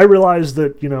 I realize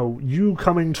that, you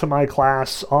coming to my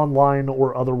class online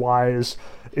or otherwise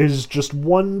is just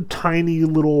one tiny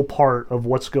little part of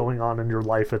what's going on in your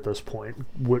life at this point,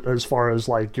 as far as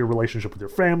like your relationship with your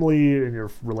family and your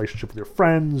relationship with your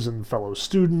friends and fellow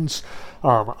students.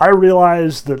 I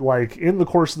realize that, like, in the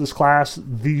course of this class,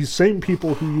 the same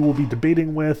people who you will be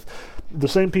debating with, the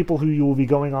same people who you will be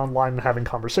going online and having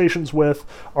conversations with,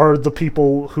 are the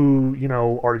people who,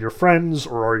 are your friends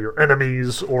or are your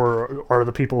enemies or are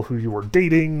the people who you are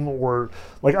dating, or,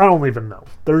 like, I don't even know.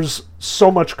 There's so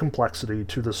much complexity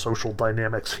to the social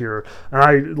dynamics here,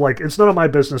 and it's none of my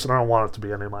business, and I don't want it to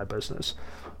be any of my business.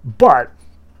 But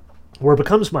where it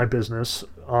becomes my business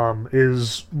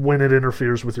is when it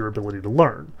interferes with your ability to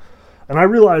learn. And I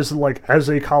realize that, like, as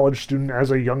a college student,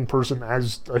 as a young person,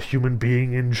 as a human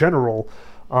being in general,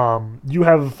 you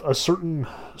have a certain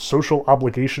social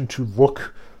obligation to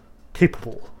look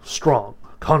capable, strong,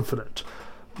 confident,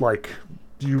 like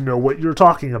you know what you're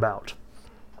talking about.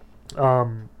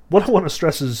 What I want to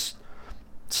stress is,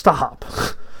 stop.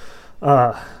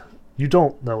 You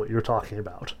don't know what you're talking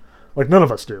about. Like, none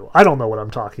of us do. I don't know what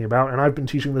I'm talking about, and I've been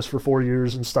teaching this for 4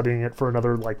 years and studying it for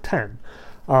another, 10.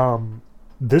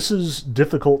 This is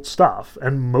difficult stuff,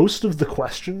 and most of the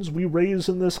questions we raise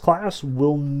in this class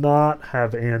will not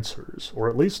have answers, or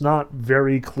at least not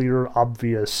very clear,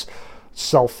 obvious,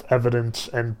 self-evident,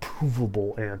 and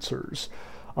provable answers.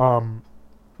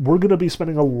 We're going to be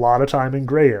spending a lot of time in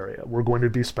gray area. We're going to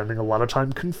be spending a lot of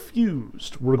time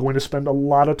confused. We're going to spend a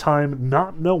lot of time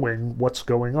not knowing what's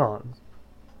going on.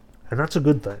 And that's a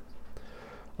good thing.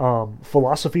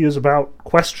 Philosophy is about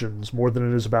questions more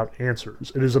than it is about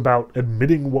answers. It is about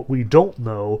admitting what we don't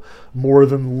know more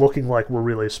than looking like we're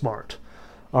really smart.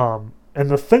 And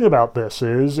the thing about this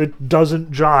is it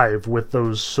doesn't jive with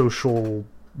those social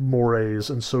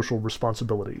mores and social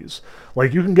responsibilities.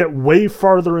 Like, you can get way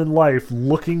farther in life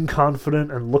looking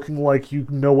confident and looking like you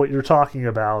know what you're talking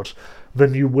about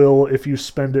than you will if you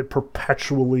spend it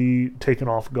perpetually taken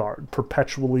off guard,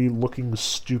 perpetually looking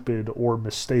stupid or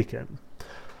mistaken.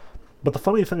 But the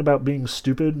funny thing about being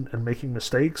stupid and making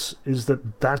mistakes is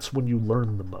that that's when you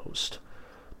learn the most.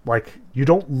 Like, you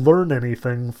don't learn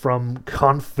anything from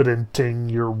confidenting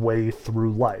your way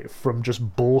through life, from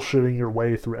just bullshitting your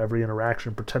way through every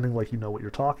interaction, pretending like you know what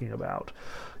you're talking about.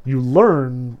 You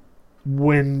learn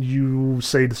when you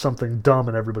say something dumb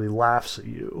and everybody laughs at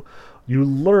you. You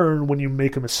learn when you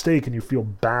make a mistake and you feel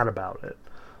bad about it.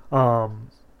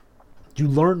 You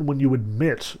learn when you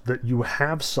admit that you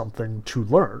have something to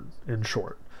learn, in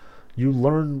short. You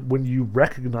learn when you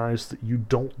recognize that you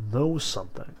don't know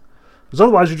something. Because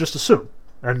otherwise you just assume.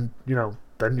 And,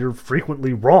 then you're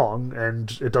frequently wrong,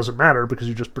 and it doesn't matter because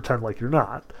you just pretend like you're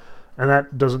not. And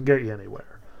that doesn't get you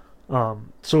anywhere.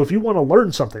 So if you want to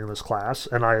learn something in this class,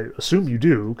 and I assume you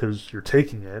do because you're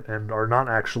taking it and are not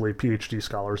actually PhD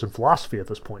scholars in philosophy at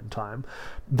this point in time,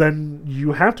 then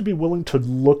you have to be willing to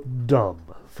look dumb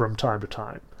from time to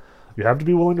time. You have to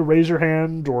be willing to raise your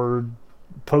hand or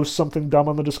post something dumb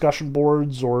on the discussion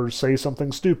boards or say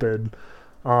something stupid,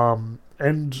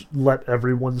 and let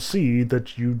everyone see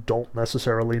that you don't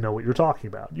necessarily know what you're talking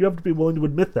about. You have to be willing to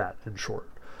admit that, in short.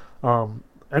 And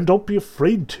don't be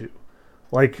afraid to.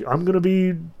 Like, I'm going to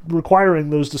be requiring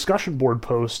those discussion board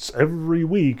posts every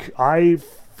week. I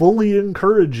fully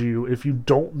encourage you, if you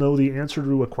don't know the answer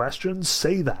to a question,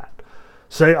 say that.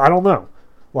 Say, I don't know.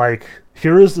 Like,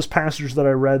 here is this passage that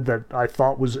I read that I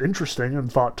thought was interesting and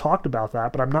thought talked about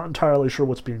that, but I'm not entirely sure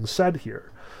what's being said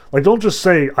here. Like, don't just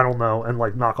say, I don't know, and,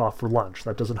 knock off for lunch.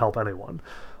 That doesn't help anyone.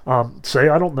 Say,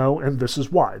 I don't know, and this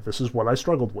is why. This is what I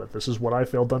struggled with. This is what I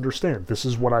failed to understand. This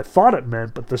is what I thought it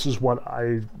meant, but this is why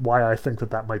I think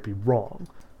that might be wrong.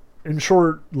 In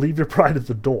short, leave your pride at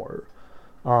the door.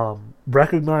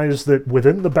 Recognize that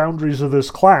within the boundaries of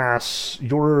this class,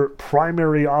 your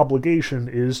primary obligation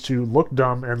is to look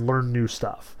dumb and learn new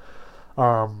stuff.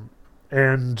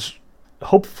 And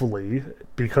hopefully,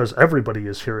 because everybody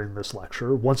is hearing this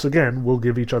lecture, once again, we'll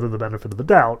give each other the benefit of the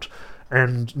doubt,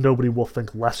 and nobody will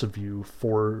think less of you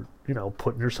for,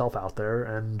 putting yourself out there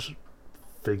and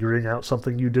figuring out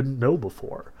something you didn't know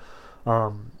before.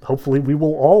 Hopefully we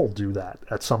will all do that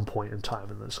at some point in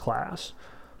time in this class.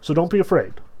 So don't be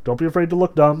afraid. Don't be afraid to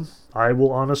look dumb. I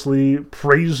will honestly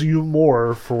praise you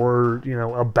more for,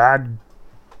 a bad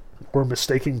or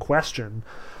mistaken question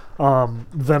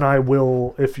than I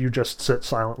will if you just sit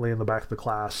silently in the back of the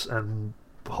class and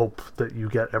hope that you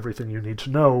get everything you need to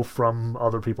know from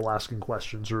other people asking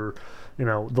questions or,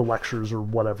 the lectures or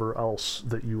whatever else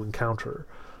that you encounter.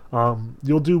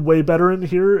 You'll do way better in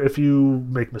here if you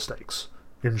make mistakes,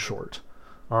 in short.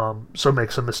 So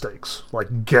make some mistakes.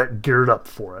 Like, get geared up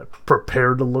for it.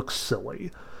 Prepare to look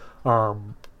silly.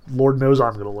 Lord knows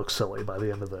I'm going to look silly by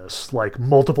the end of this. Like,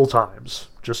 multiple times.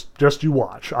 Just you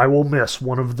watch. I will miss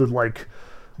one of the,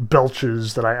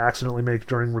 belches that I accidentally make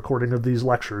during recording of these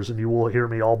lectures, and you will hear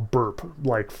me all burp,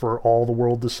 for all the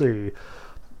world to see.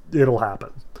 It'll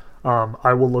happen.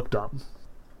 I will look dumb.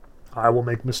 I will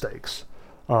make mistakes.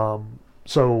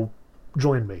 So,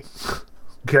 join me.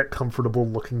 Get comfortable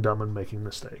looking dumb and making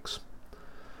mistakes.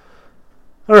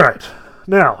 Alright,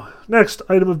 now, next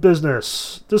item of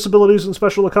business. Disabilities and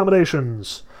special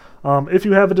accommodations. If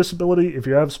you have a disability, if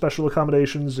you have special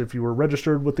accommodations, if you were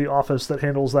registered with the office that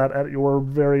handles that at your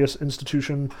various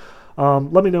institution,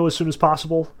 let me know as soon as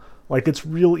possible. It's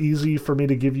real easy for me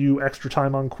to give you extra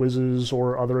time on quizzes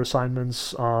or other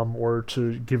assignments, or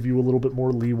to give you a little bit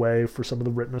more leeway for some of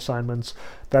the written assignments.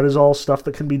 That is all stuff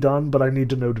that can be done, but I need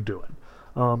to know to do it.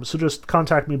 So just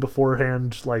contact me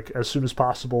beforehand, as soon as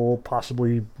possible,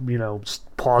 possibly,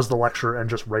 pause the lecture and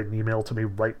just write an email to me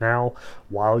right now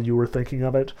while you were thinking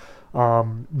of it.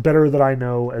 Better that I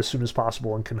know as soon as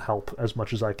possible and can help as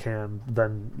much as I can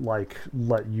than,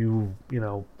 let you,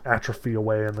 atrophy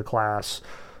away in the class,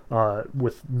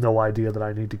 with no idea that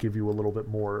I need to give you a little bit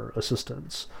more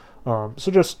assistance.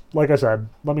 So just, like I said,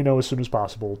 let me know as soon as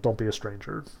possible. Don't be a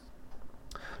stranger.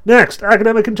 Next,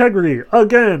 academic integrity.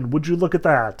 Again, would you look at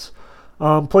that?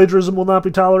 Plagiarism will not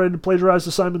be tolerated. Plagiarized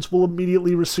assignments will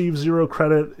immediately receive 0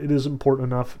 credit. It is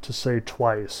important enough to say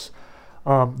twice.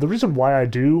 The reason why I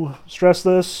do stress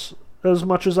this as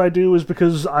much as I do is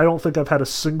because I don't think I've had a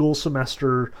single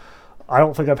semester, I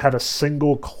don't think I've had a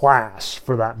single class,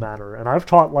 for that matter, and I've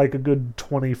taught a good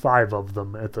 25 of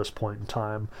them at this point in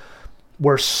time,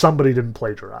 where somebody didn't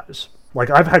plagiarize.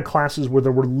 I've had classes where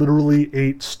there were literally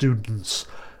 8 students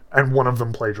and one of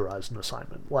them plagiarized an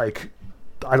assignment.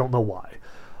 I don't know why.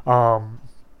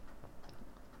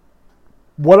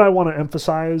 What I want to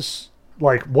emphasize,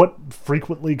 what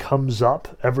frequently comes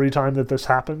up every time that this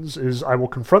happens, is I will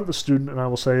confront the student and I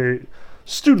will say,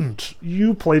 "Student,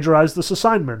 you plagiarized this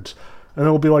assignment." And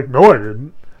they'll be like, "No, I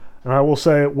didn't." And I will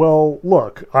say, "Well,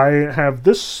 look, I have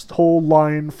this whole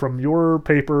line from your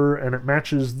paper, and it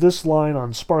matches this line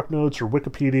on SparkNotes or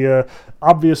Wikipedia.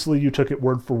 Obviously, you took it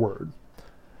word for word."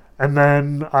 And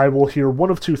then I will hear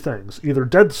one of two things. Either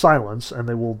dead silence, and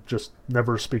they will just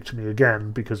never speak to me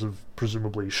again because of,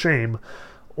 presumably, shame,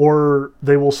 or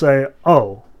they will say,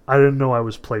 "Oh, I didn't know I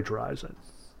was plagiarizing."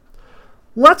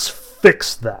 Let's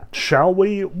fix that, shall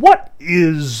we? What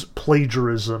is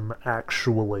plagiarism,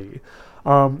 actually?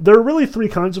 There are really 3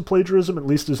 kinds of plagiarism, at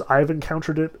least as I've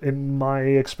encountered it in my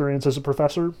experience as a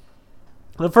professor.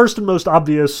 The first and most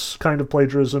obvious kind of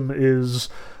plagiarism is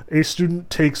a student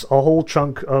takes a whole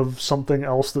chunk of something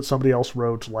else that somebody else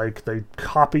wrote, they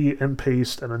copy and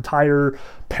paste an entire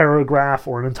paragraph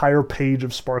or an entire page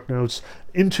of SparkNotes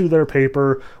into their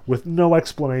paper with no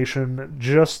explanation,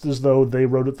 just as though they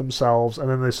wrote it themselves, and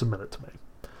then they submit it to me.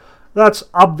 That's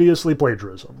obviously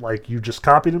plagiarism. You just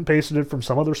copied and pasted it from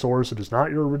some other source. It is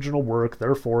not your original work,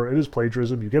 therefore it is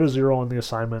plagiarism. You get a 0 on the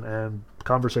assignment, and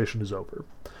conversation is over.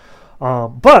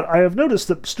 But I have noticed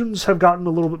that students have gotten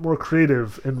a little bit more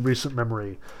creative in recent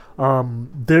memory.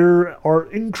 There are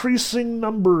increasing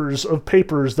numbers of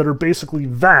papers that are basically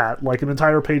that, an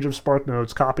entire page of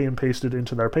SparkNotes copy and pasted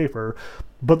into their paper,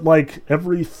 but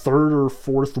every 3rd or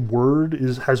 4th word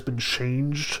has been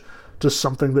changed to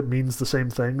something that means the same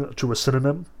thing, to a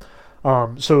synonym.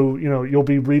 So, you'll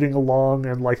be reading along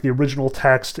and the original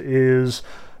text is,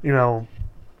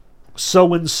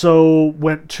 so-and-so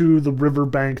went to the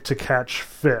riverbank to catch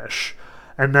fish.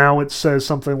 And now it says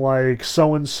something like,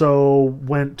 so-and-so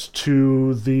went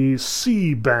to the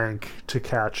sea bank to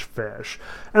catch fish.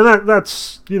 And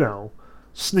that's,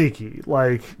 sneaky.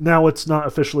 Now it's not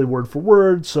officially word for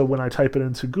word, so when I type it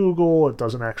into Google, it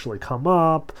doesn't actually come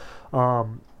up.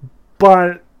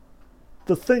 But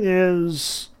the thing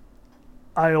is,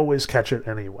 I always catch it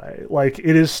anyway.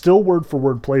 It is still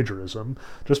word-for-word plagiarism.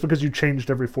 Just because you changed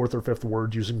every 4th or 5th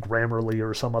word using Grammarly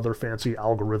or some other fancy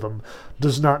algorithm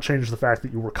does not change the fact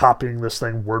that you were copying this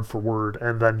thing word-for-word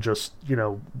and then just,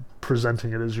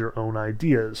 presenting it as your own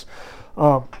ideas.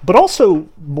 But also,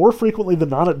 more frequently than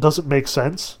not, it doesn't make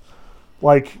sense.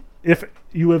 if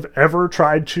you have ever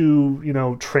tried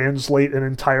to, translate an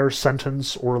entire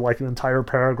sentence or like an entire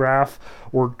paragraph,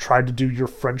 or tried to do your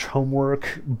French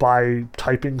homework by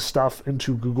typing stuff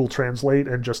into Google Translate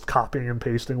and just copying and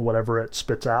pasting whatever it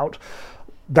spits out,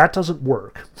 that doesn't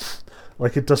work.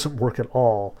 Like, it doesn't work at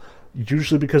all.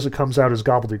 Usually because it comes out as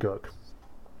gobbledygook.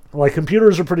 Like,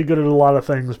 computers are pretty good at a lot of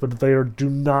things, but do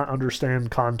not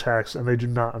understand context, and they do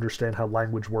not understand how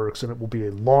language works, and it will be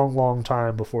a long, long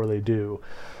time before they do.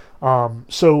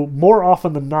 So more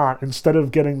often than not, instead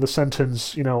of getting the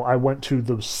sentence, I went to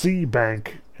the sea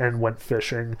bank and went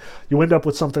fishing, you end up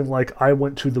with something like, I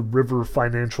went to the River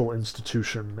Financial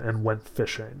Institution and went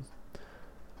fishing.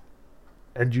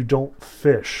 And you don't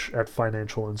fish at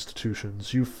financial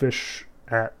institutions. You fish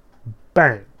at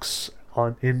banks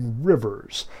in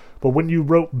rivers. But when you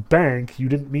wrote bank, you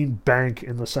didn't mean bank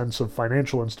in the sense of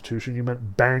financial institution. You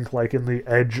meant bank like in the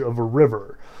edge of a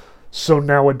river. So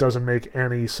now it doesn't make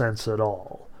any sense at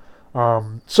all.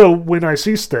 So when I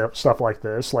see stuff like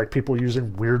this, like people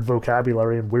using weird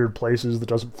vocabulary in weird places that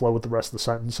doesn't flow with the rest of the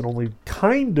sentence and only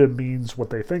kind of means what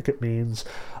they think it means,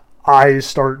 I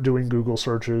start doing Google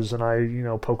searches and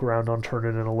I, poke around on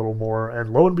Turnitin a little more,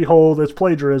 and lo and behold, it's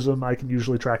plagiarism. I can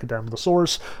usually track it down to the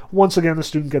source. Once again, the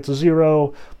student gets a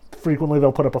 0. Frequently,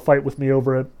 they'll put up a fight with me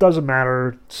over it. Doesn't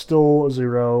matter. Still a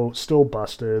 0. Still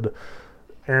busted.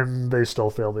 And they still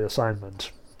fail the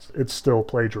assignment. It's still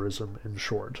plagiarism, in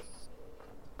short.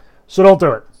 So don't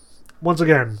do it. Once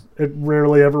again, it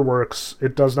rarely ever works.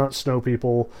 It does not snow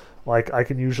people. Like, I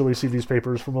can usually see these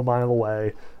papers from a mile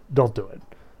away. Don't do it.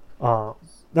 Now,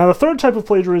 the third type of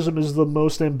plagiarism is the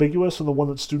most ambiguous and the one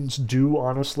that students do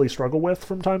honestly struggle with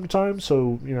from time to time,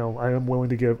 so, I am willing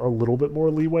to give a little bit more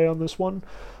leeway on this one.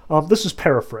 This is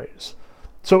paraphrase.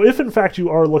 So if, in fact, you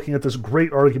are looking at this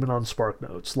great argument on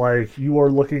SparkNotes, like you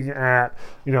are looking at,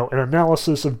 an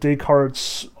analysis of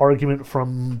Descartes' argument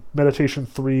from Meditation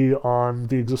 3 on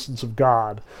the existence of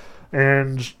God,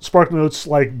 and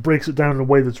SparkNotes, breaks it down in a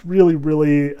way that's really,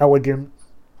 really elegant,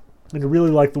 and you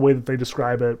really like the way that they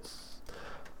describe it.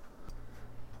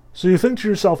 So you think to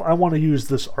yourself, I want to use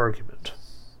this argument.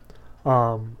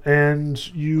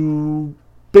 And you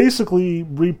basically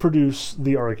reproduce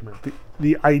the argument,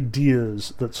 the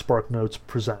ideas that SparkNotes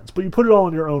presents, but you put it all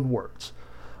in your own words.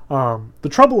 The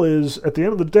trouble is, at the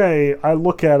end of the day, I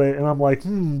look at it and I'm like,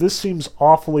 this seems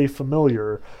awfully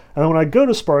familiar. And then when I go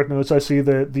to SparkNotes, I see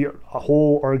that the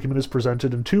whole argument is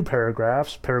presented in 2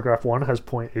 paragraphs. Paragraph 1 has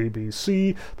point A, B,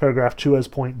 C. Paragraph 2 has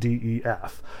point D, E,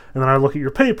 F. And then I look at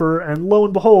your paper, and lo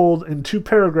and behold, in 2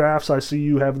 paragraphs, I see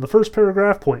you have in the first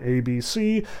paragraph point A, B,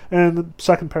 C, and the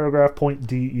second paragraph point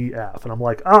D, E, F. And I'm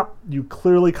like, you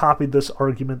clearly copied this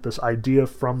argument, this idea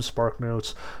from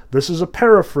SparkNotes. This is a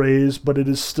paraphrase, but it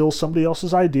is still somebody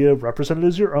else's idea, represented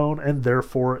as your own, and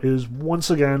therefore is once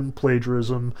again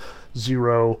plagiarism.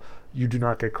 0, you do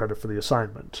not get credit for the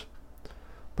assignment.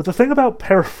 But the thing about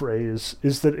paraphrase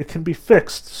is that it can be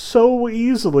fixed so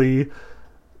easily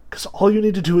because all you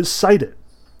need to do is cite it.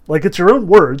 Like, it's your own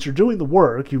words, you're doing the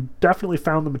work, you definitely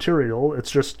found the material,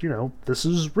 it's just, this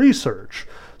is research.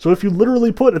 So if you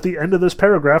literally put at the end of this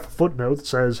paragraph a footnote that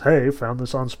says, hey, found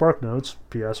this on SparkNotes,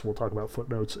 P.S., we'll talk about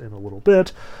footnotes in a little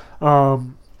bit,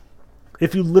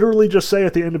 if you literally just say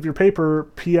at the end of your paper,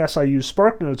 P.S. I use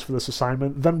SparkNotes for this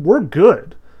assignment, then we're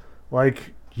good.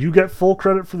 Like, you get full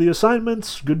credit for the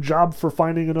assignments, good job for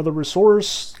finding another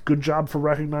resource, good job for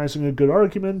recognizing a good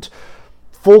argument,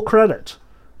 full credit.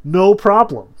 No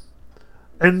problem.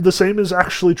 And the same is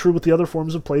actually true with the other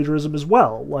forms of plagiarism as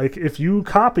well. Like, if you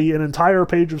copy an entire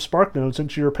page of SparkNotes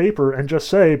into your paper and just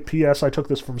say, P.S. I took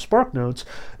this from SparkNotes,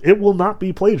 it will not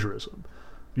be plagiarism.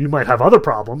 You might have other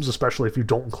problems, especially if you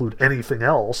don't include anything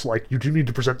else. Like, you do need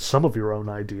to present some of your own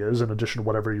ideas in addition to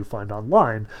whatever you find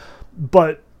online,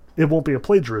 but it won't be a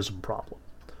plagiarism problem.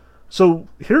 So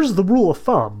here's the rule of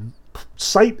thumb.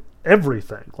 Cite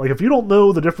everything. Like, if you don't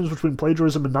know the difference between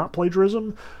plagiarism and not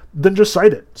plagiarism, then just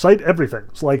cite it. Cite everything.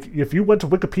 It's like, if you went to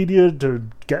Wikipedia to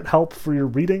get help for your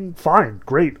reading, fine,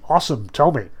 great, awesome,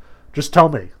 tell me. Just tell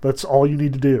me. That's all you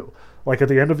need to do. Like, at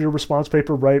the end of your response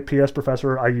paper, write, P.S.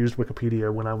 Professor, I used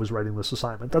Wikipedia when I was writing this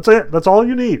assignment. That's it. That's all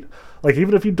you need. Like,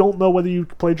 even if you don't know whether you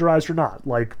plagiarized or not,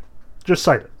 like, just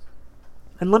cite it.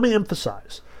 And let me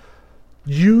emphasize,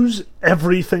 use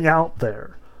everything out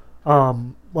there.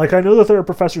 Like, I know that there are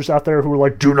professors out there who are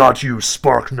like, do not use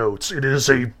SparkNotes. It is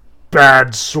a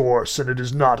bad source, and it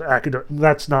is not academic.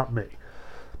 That's not me.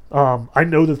 I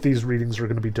know that these readings are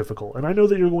going to be difficult, and I know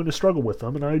that you're going to struggle with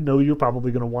them, and I know you're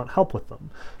probably going to want help with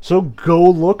them. So go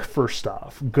look for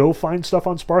stuff. Go find stuff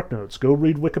on SparkNotes. Go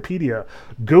read Wikipedia.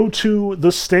 Go to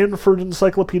the Stanford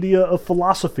Encyclopedia of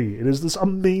Philosophy. It is this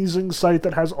amazing site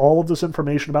that has all of this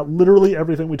information about literally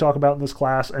everything we talk about in this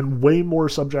class, and way more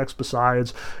subjects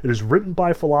besides. It is written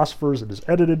by philosophers. It is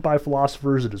edited by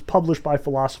philosophers. It is published by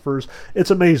philosophers.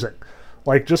 It's amazing.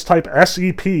 Like, just type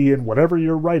SEP in whatever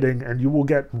you're writing, and you will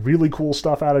get really cool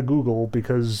stuff out of Google,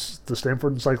 because the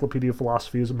Stanford Encyclopedia of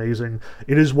Philosophy is amazing.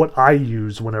 It is what I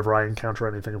use whenever I encounter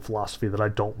anything in philosophy that I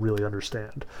don't really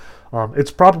understand.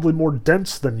 It's probably more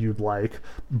dense than you'd like,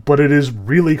 but it is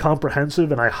really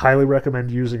comprehensive, and I highly recommend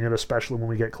using it, especially when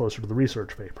we get closer to the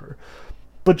research paper.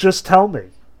 But just tell me.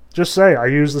 Just say, I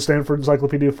used the Stanford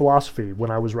Encyclopedia of Philosophy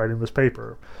when I was writing this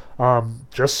paper.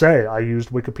 Just say, I used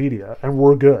Wikipedia, and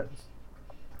we're good.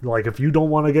 Like, if you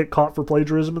don't want to get caught for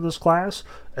plagiarism in this class,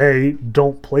 A,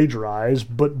 don't plagiarize,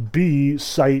 but B,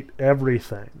 cite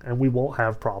everything, and we won't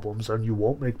have problems, and you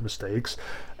won't make mistakes,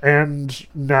 and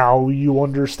now you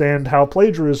understand how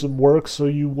plagiarism works, so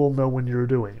you will know when you're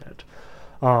doing it.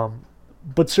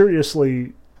 But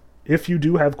seriously, if you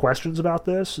do have questions about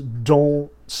this,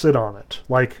 don't sit on it.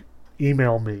 Like,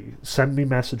 email me, send me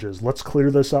messages. Let's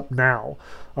clear this up now,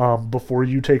 before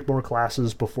you take more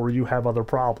classes, before you have other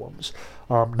problems.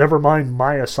 Never mind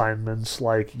my assignments.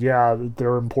 Like, yeah,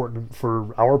 they're important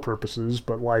for our purposes,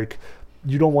 but like,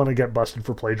 you don't want to get busted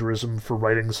for plagiarism for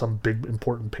writing some big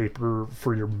important paper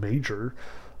for your major.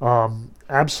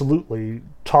 Absolutely,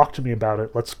 talk to me about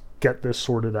it. Let's get this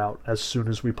sorted out as soon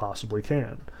as we possibly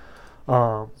can.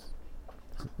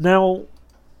 Now,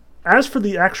 as for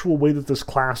the actual way that this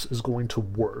class is going to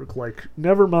work, like,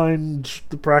 never mind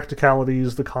the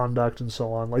practicalities, the conduct, and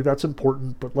so on. Like, that's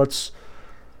important, but let's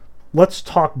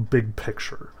talk big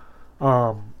picture.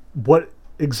 What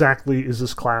exactly is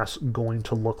this class going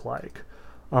to look like?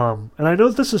 And I know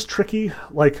this is tricky.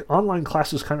 Like, online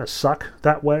classes kind of suck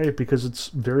that way, because it's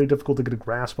very difficult to get a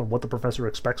grasp on what the professor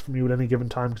expects from you at any given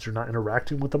time, because you're not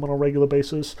interacting with them on a regular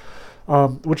basis.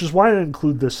 Which is why I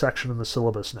include this section in the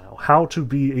syllabus now. How to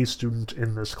be a student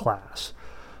in this class.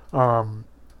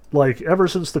 Like, ever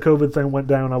since the COVID thing went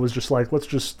down, I was just like, let's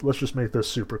just make this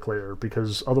super clear,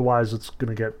 because otherwise it's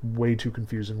going to get way too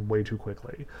confusing way too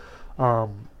quickly.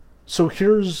 So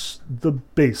here's the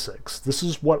basics. This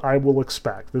is what I will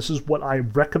expect. This is what I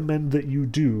recommend that you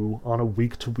do on a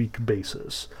week-to-week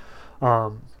basis.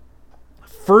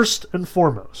 First and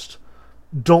foremost,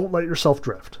 don't let yourself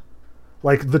drift.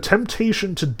 Like, the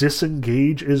temptation to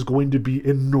disengage is going to be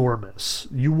enormous.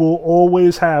 You will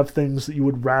always have things that you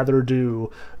would rather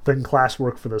do than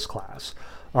classwork for this class.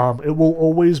 It will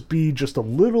always be just a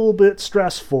little bit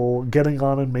stressful getting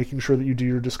on and making sure that you do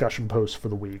your discussion posts for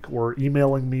the week, or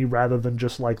emailing me rather than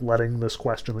just like letting this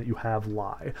question that you have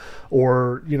lie,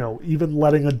 or, you know, even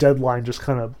letting a deadline just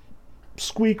kind of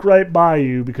squeak right by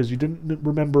you because you didn't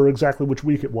remember exactly which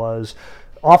week it was.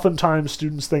 Oftentimes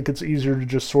students think it's easier to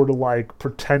just sort of like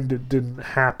pretend it didn't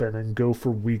happen and go for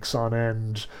weeks on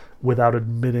end without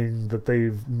admitting that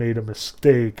they've made a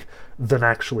mistake than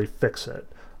actually fix it.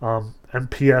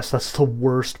 And P.S., that's the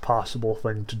worst possible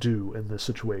thing to do in this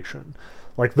situation.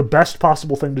 Like, the best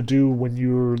possible thing to do when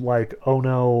you're like, oh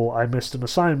no, I missed an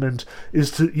assignment, is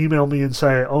to email me and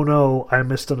say, oh no, I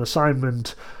missed an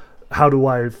assignment, how do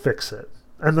I fix it?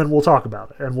 And then we'll talk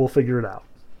about it, and we'll figure it out.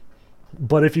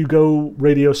 But if you go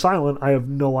radio silent, I have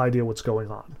no idea what's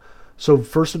going on. So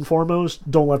first and foremost,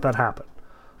 don't let that happen.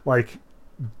 Like,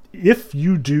 if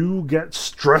you do get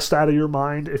stressed out of your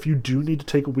mind, if you do need to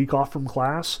take a week off from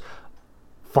class,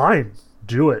 fine,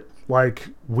 do it. Like,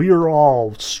 we are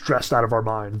all stressed out of our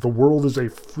mind. The world is a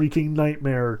freaking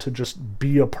nightmare to just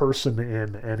be a person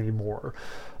in anymore.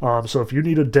 So if you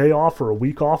need a day off or a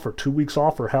week off or 2 weeks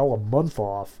off or hell, a month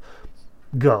off,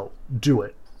 go, do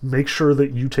it. Make sure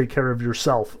that you take care of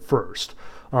yourself first.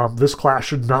 This class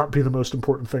should not be the most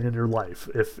important thing in your life.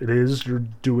 If it is, you're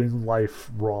doing life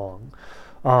wrong.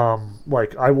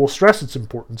 Like, I will stress its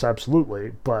importance,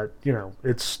 absolutely, but, you know,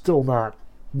 it's still not,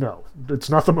 no, it's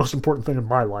not the most important thing in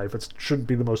my life. It shouldn't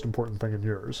be the most important thing in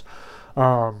yours.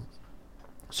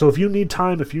 So if you need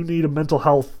time, if you need a mental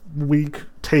health week,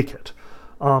 take it.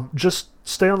 Just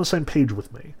stay on the same page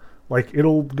with me. Like,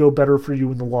 it'll go better for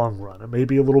you in the long run. It may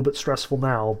be a little bit stressful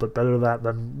now, but better that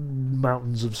than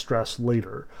mountains of stress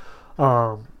later.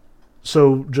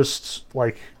 So just,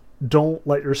 like, don't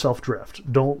let yourself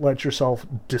drift. Don't let yourself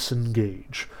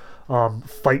disengage.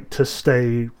 Fight to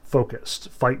stay focused.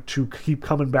 Fight to keep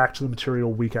coming back to the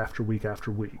material week after week after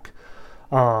week.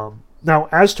 Now,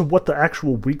 as to what the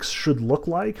actual weeks should look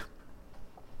like,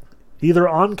 either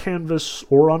on Canvas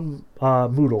or on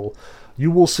Moodle, you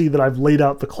will see that I've laid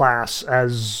out the class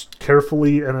as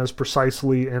carefully and as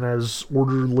precisely and as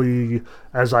orderly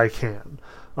as I can.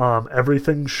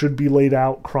 Everything should be laid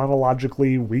out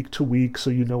chronologically, week to week, so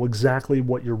you know exactly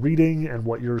what you're reading and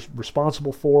what you're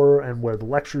responsible for and where the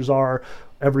lectures are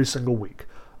every single week.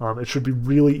 It should be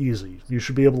really easy. You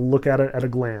should be able to look at it at a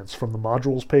glance from the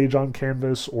modules page on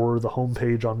Canvas or the home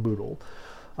page on Moodle.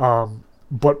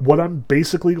 But what I'm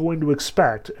basically going to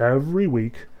expect every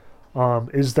week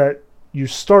is that you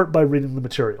start by reading the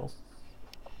material.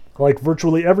 Like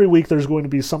virtually every week there's going to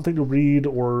be something to read,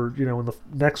 or in the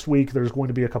next week there's going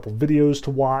to be a couple videos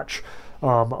to watch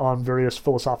on various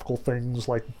philosophical things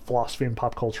like philosophy and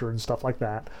pop culture and stuff like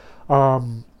that.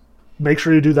 Make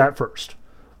sure you do that first.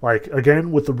 Like,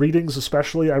 again, with the readings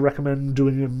especially, I recommend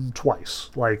doing them twice.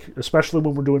 Like, especially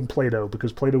when we're doing Plato,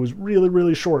 because Plato is really,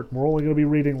 really short. We're only going to be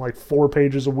reading like 4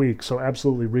 pages a week, so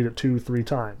absolutely read it 2-3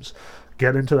 times.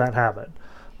 Get into that habit.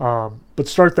 But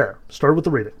start there. Start with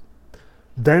the reading.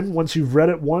 Then, once you've read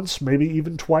it once, maybe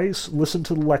even twice, listen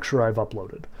to the lecture I've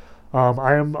uploaded.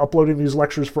 I am uploading these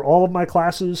lectures for all of my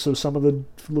classes, so some of the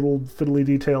little fiddly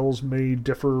details may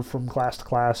differ from class to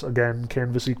class. Again,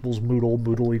 Canvas equals Moodle,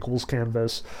 Moodle equals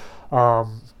Canvas.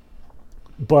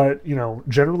 But,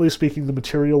 generally speaking, the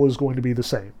material is going to be the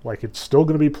same. Like, it's still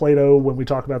going to be Plato when we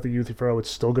talk about the Euthyphro. It's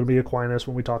still going to be Aquinas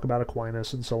when we talk about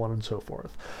Aquinas, and so on and so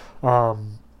forth.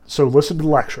 So listen to the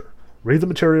lecture. Read the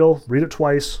material, read it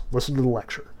twice, listen to the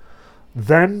lecture.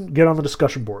 Then get on the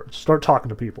discussion boards. Start talking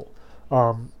to people.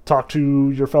 Talk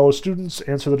to your fellow students,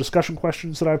 answer the discussion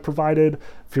questions that I've provided.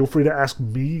 Feel free to ask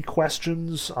me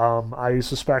questions. I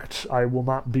suspect I will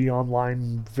not be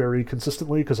online very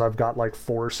consistently because I've got like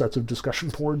 4 sets of discussion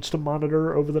boards to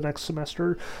monitor over the next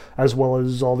semester, as well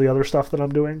as all the other stuff that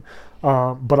I'm doing.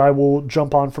 But I will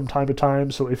jump on from time to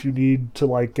time, so if you need to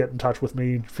like get in touch with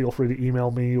me, feel free to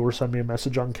email me or send me a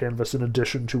message on Canvas in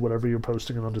addition to whatever you're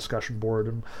posting on the discussion board,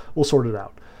 and we'll sort it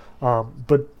out.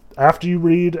 But after you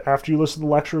read, after you listen to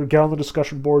the lecture, get on the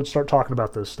discussion board, start talking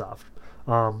about this stuff.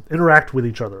 Interact with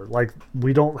each other. Like,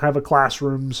 we don't have a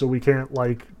classroom, so we can't,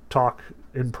 like, talk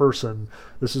in person.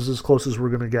 This is as close as we're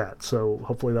going to get, so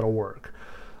hopefully that'll work.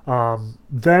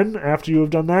 Then, after you have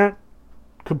done that,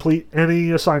 complete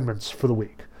any assignments for the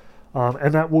week.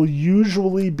 And that will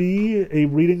usually be a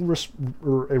reading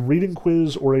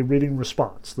quiz or a reading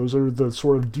response. Those are the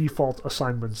sort of default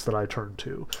assignments that I turn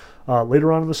to.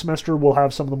 Later on in the semester, we'll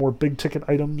have some of the more big-ticket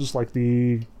items like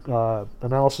the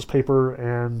analysis paper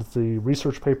and the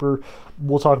research paper.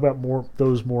 We'll talk about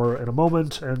those more in a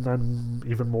moment, and then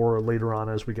even more later on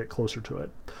as we get closer to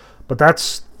it. But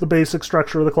that's the basic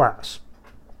structure of the class.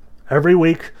 Every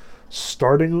week,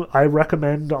 starting, I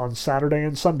recommend on Saturday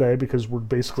and Sunday, because we're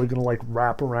basically going to like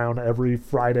wrap around every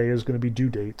Friday is going to be due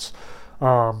dates.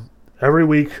 Every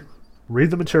week,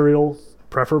 read the material,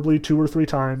 preferably 2 or 3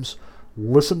 times,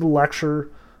 listen to the lecture,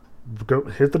 go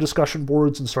hit the discussion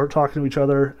boards and start talking to each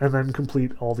other, and then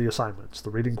complete all the assignments, the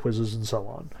reading quizzes and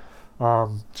so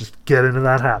on. Just get into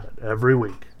that habit every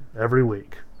week.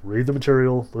 Read the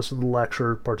material, listen to the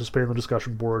lecture, participate in the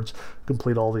discussion boards,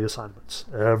 complete all the assignments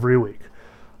every week.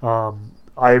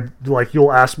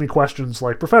 You'll ask me questions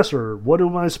like, Professor, what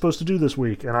am I supposed to do this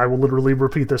week? And I will literally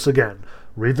repeat this again.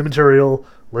 Read the material,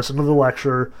 listen to the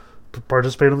lecture,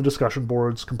 participate in the discussion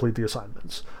boards, complete the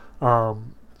assignments.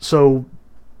 So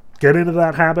get into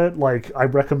that habit. Like, I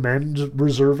recommend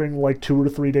reserving like 2 or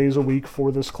 3 days a week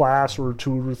for this class, or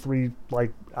 2 or 3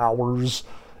 like hours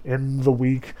in the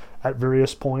week at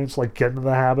various points. Like, get into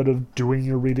the habit of doing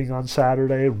your reading on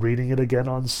Saturday, reading it again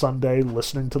on Sunday,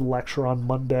 listening to the lecture on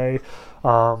Monday,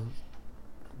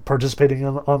 participating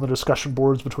on the discussion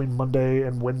boards between Monday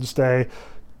and Wednesday,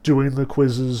 doing the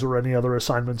quizzes or any other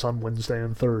assignments on Wednesday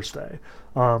and Thursday.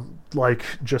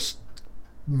 Just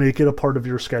make it a part of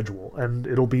your schedule, and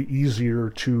it'll be easier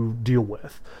to deal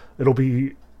with. It'll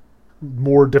be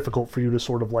more difficult for you to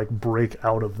sort of like break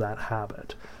out of that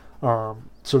habit.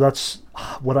 So that's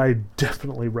what I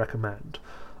definitely recommend.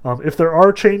 If there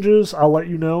are changes, I'll let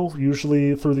you know,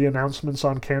 usually through the announcements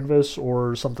on Canvas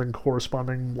or something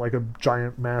corresponding, like a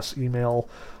giant mass email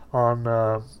on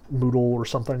Moodle or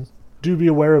something. Do be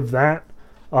aware of that,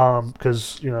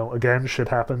 because, again, shit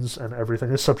happens and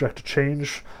everything is subject to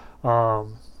change.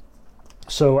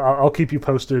 So I'll keep you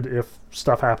posted if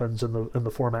stuff happens and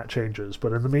the format changes.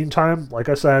 But in the meantime, like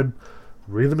I said,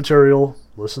 read the material,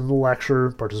 listen to the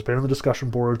lecture, participate in the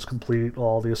discussion boards, complete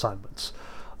all the assignments.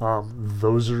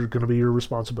 Those are going to be your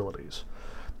responsibilities.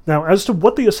 Now, as to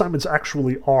what the assignments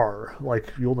actually are,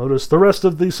 like you'll notice, the rest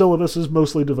of the syllabus is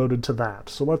mostly devoted to that.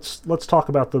 So let's talk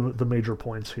about the major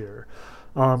points here.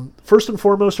 First and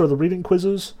foremost are the reading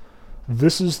quizzes.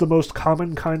 This is the most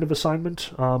common kind of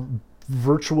assignment.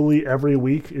 Virtually every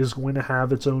week is going to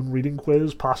have its own reading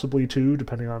quiz, possibly two,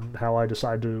 depending on how I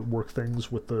decide to work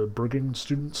things with the Brigham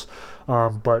students.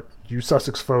 But you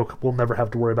Sussex folk will never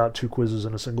have to worry about two quizzes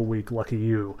in a single week. Lucky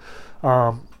you.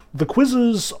 The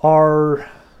quizzes are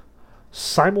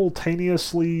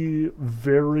simultaneously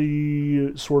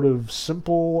very sort of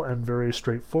simple and very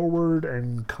straightforward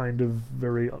and kind of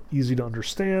very easy to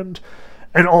understand,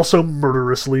 and also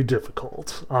murderously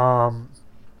difficult.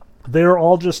 They're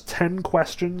all just 10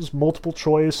 questions, multiple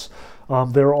choice.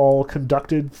 They're all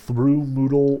conducted through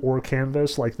Moodle or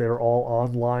Canvas, like they're all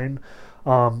online.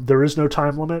 There is no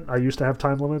time limit. I used to have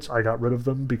time limits. I got rid of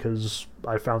them because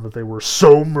I found that they were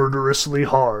so murderously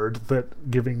hard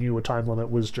that giving you a time limit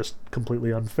was just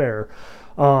completely unfair.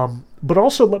 But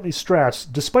also, let me stress,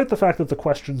 despite the fact that the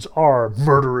questions are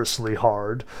murderously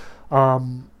hard,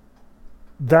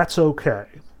 that's okay.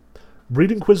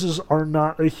 Reading quizzes are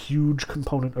not a huge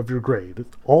component of your grade.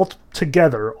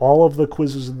 Altogether, all of the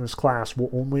quizzes in this class will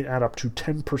only add up to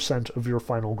 10% of your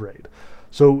final grade.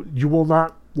 So you will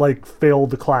not, fail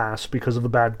the class because of a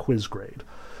bad quiz grade.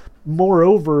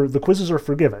 Moreover, the quizzes are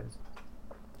forgiving.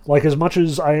 As much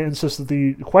as I insist that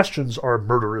the questions are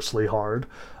murderously hard,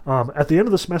 at the end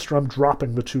of the semester I'm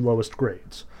dropping the two lowest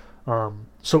grades.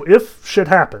 So if shit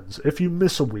happens, if you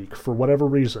miss a week for whatever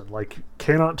reason,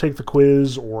 cannot take the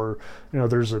quiz, or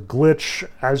there's a glitch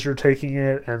as you're taking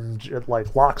it and it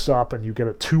locks up and you get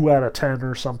a 2 out of 10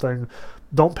 or something,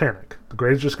 don't panic. The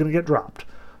grade's just going to get dropped.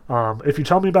 If you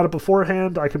tell me about it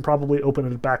beforehand, I can probably open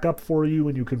it back up for you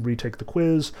and you can retake the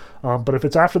quiz. But if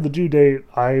it's after the due date,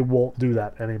 I won't do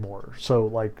that anymore.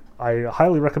 So I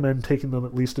highly recommend taking them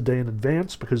at least a day in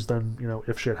advance, because then,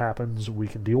 if shit happens, we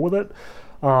can deal with it.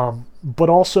 But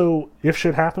also, if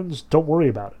shit happens, don't worry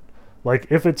about it.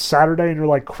 If it's Saturday and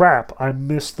you're crap, I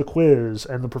missed the quiz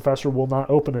and the professor will not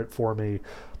open it for me,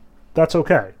 that's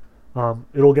okay.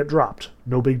 It'll get dropped.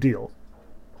 No big deal.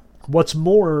 What's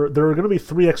more, there are going to be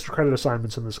 3 extra credit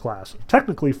assignments in this class.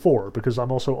 Technically 4, because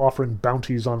I'm also offering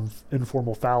bounties on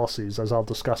informal fallacies, as I'll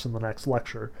discuss in the next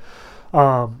lecture.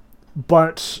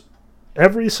 But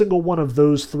every single one of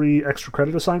those 3 extra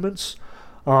credit assignments,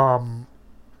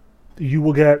 you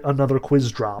will get another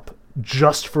quiz drop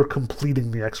just for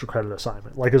completing the extra credit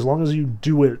assignment. As long as you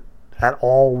do it at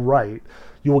all right,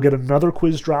 you will get another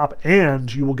quiz drop,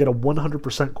 and you will get a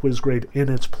 100% quiz grade in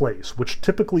its place, which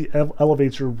typically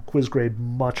elevates your quiz grade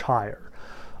much higher.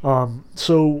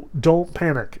 So don't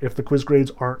panic if the quiz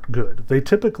grades aren't good. They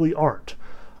typically aren't.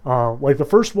 The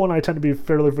first one I tend to be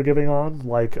fairly forgiving on.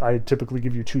 I typically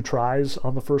give you 2 tries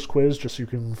on the first quiz just so you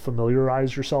can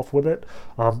familiarize yourself with it.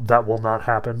 That will not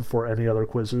happen for any other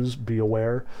quizzes, be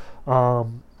aware.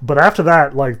 But after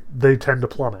that, they tend to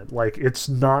plummet. It's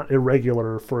not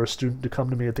irregular for a student to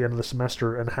come to me at the end of the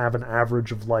semester and have an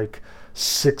average of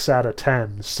 6 out of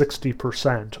 10,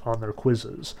 60% on their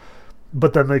quizzes.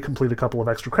 But then they complete a couple of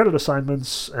extra credit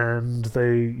assignments and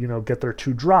they, get their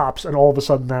 2 drops, and all of a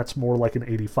sudden that's more like an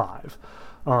 85.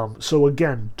 So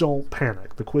again, don't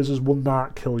panic. The quizzes will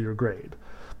not kill your grade.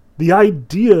 The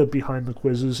idea behind the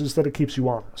quizzes is that it keeps you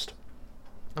honest.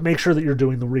 Make sure that you're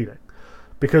doing the reading.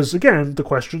 Because, again, the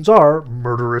questions are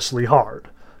murderously hard.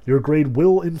 Your grade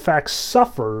will, in fact,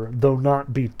 suffer, though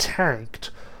not be tanked,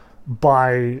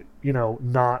 by,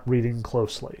 not reading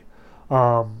closely.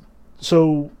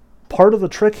 So part of the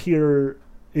trick here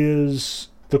is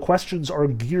the questions are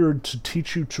geared to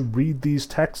teach you to read these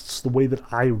texts the way that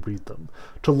I read them,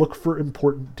 to look for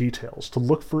important details, to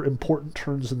look for important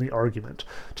turns in the argument,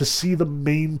 to see the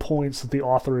main points that the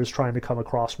author is trying to come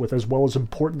across with, as well as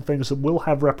important things that will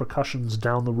have repercussions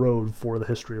down the road for the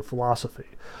history of philosophy.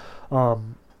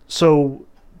 So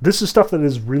this is stuff that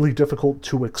is really difficult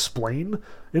to explain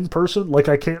in person.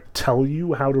 I can't tell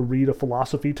you how to read a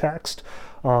philosophy text.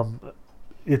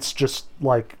 It's just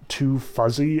too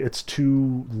fuzzy. It's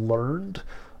too learned.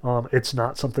 It's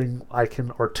not something I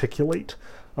can articulate,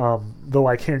 though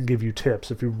I can give you tips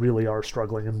if you really are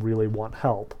struggling and really want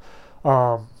help.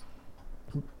 But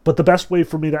the best way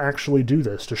for me to actually do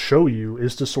this, to show you,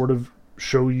 is to sort of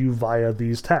show you via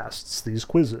these tests, these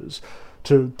quizzes,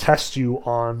 to test you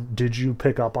on, did you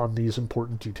pick up on these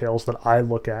important details that I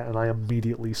look at and I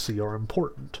immediately see are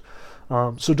important.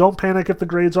 So don't panic if the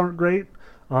grades aren't great.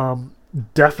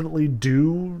 Definitely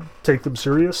do take them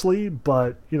seriously,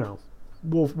 but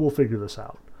we'll figure this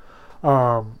out.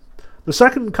 The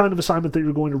second kind of assignment that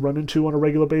you're going to run into on a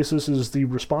regular basis is the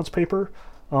response paper.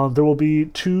 There will be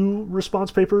 2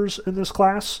 response papers in this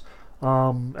class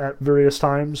at various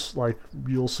times.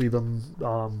 You'll see them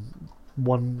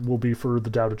One will be for the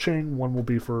Tao Te Ching. One will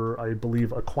be for, I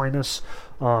believe, Aquinas,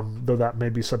 though that may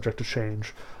be subject to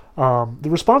change. The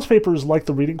response papers, like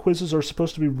the reading quizzes, are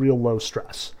supposed to be real low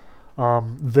stress.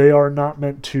 They are not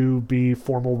meant to be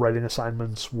formal writing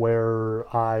assignments where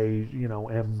I,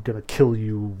 am going to kill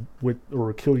you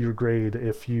or kill your grade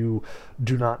if you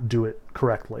do not do it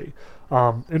correctly.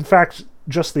 In fact,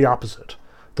 just the opposite.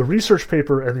 The research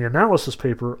paper and the analysis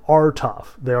paper are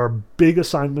tough. They are big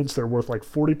assignments. They're worth like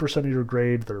 40% of your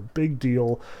grade. They're a big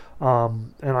deal.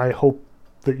 And I hope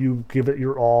that you give it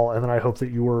your all, and then I hope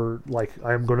that you are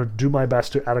I'm going to do my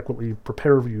best to adequately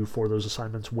prepare you for those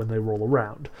assignments when they roll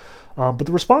around. But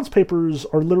the response papers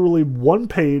are literally one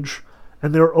page,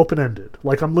 and they're open-ended.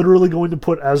 I'm literally going to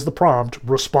put as the prompt,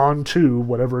 respond to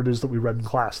whatever it is that we read in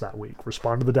class that week.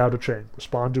 Respond to the Tao Te Ching.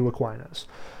 Respond to Aquinas.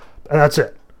 And that's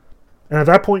it. And at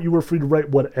that point, you were free to write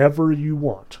whatever you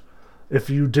want. If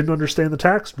you didn't understand the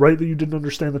text, write that you didn't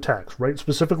understand the text. Write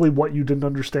specifically what you didn't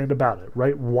understand about it.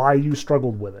 Write why you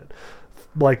struggled with it.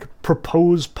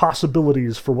 Propose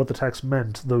possibilities for what the text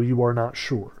meant, though you are not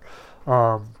sure.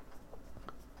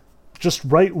 Just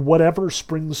write whatever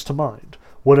springs to mind.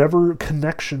 Whatever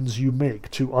connections you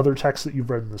make to other texts that you've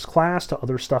read in this class, to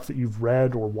other stuff that you've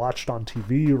read or watched on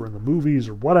TV or in the movies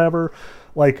or whatever.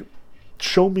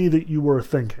 Show me that you were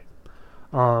thinking.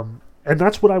 And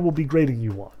that's what I will be grading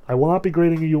you on. I will not be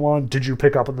grading you on, did you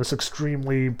pick up on this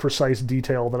extremely precise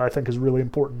detail that I think is really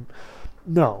important?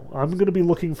 No, I'm going to be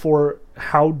looking for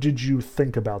how did you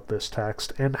think about this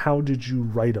text and how did you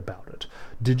write about it?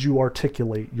 Did you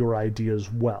articulate your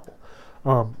ideas well?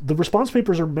 The response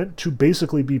papers are meant to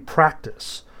basically be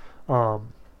practice.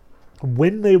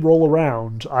 When they roll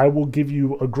around, I will give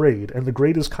you a grade, and the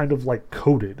grade is kind of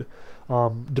coded.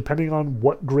 Depending on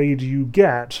what grade you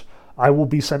get, I will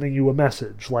be sending you a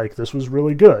message this was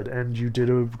really good and you did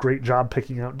a great job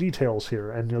picking out details here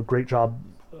and a great job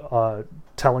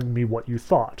telling me what you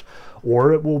thought.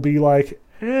 Or it will be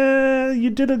you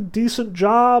did a decent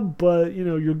job, but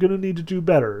you're going to need to do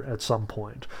better at some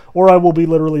point. Or I will be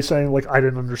literally saying I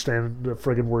didn't understand the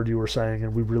friggin' word you were saying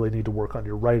and we really need to work on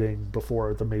your writing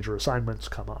before the major assignments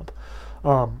come up.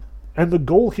 And the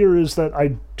goal here is that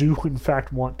I do in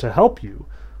fact want to help you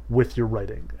with your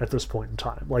writing at this point in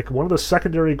time. One of the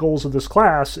secondary goals of this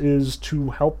class is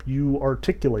to help you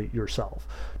articulate yourself,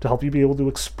 to help you be able to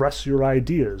express your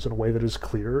ideas in a way that is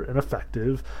clear and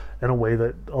effective, in a way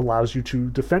that allows you to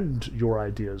defend your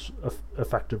ideas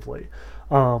effectively.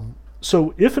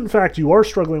 So if in fact you are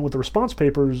struggling with the response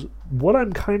papers, what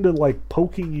I'm kind of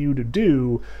poking you to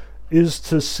do is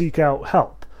to seek out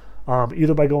help.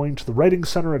 Either by going to the Writing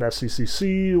Center at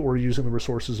SCCC or using the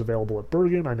resources available at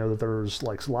Bergen. I know that there's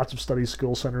lots of study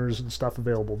skill centers and stuff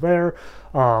available there.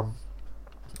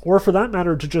 Or for that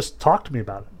matter, to just talk to me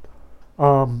about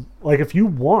it. If you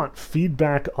want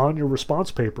feedback on your response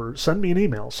paper, send me an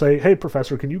email. Say, hey,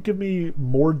 professor, can you give me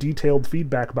more detailed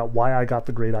feedback about why I got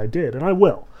the grade I did? And I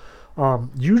will.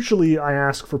 Usually I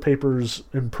ask for papers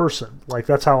in person.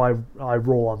 That's how I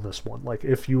roll on this one.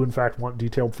 If you in fact want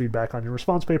detailed feedback on your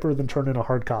response paper, then turn in a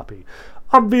hard copy.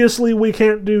 Obviously we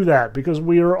can't do that because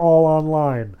we are all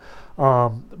online.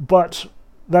 But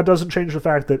that doesn't change the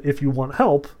fact that if you want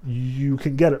help, you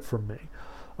can get it from me.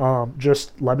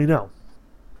 Just let me know.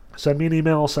 Send me an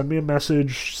email, send me a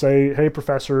message, say, hey,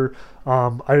 professor,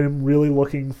 I am really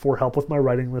looking for help with my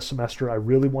writing this semester. I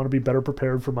really want to be better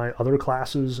prepared for my other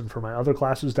classes and for my other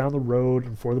classes down the road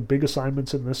and for the big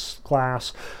assignments in this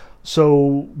class.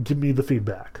 So give me the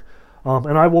feedback.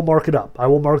 And I will mark it up. I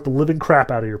will mark the living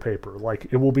crap out of your paper.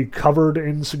 It will be covered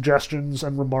in suggestions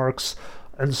and remarks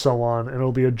and so on, and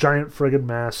it'll be a giant friggin'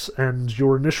 mess, and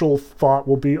your initial thought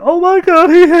will be, oh my god,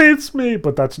 he hates me!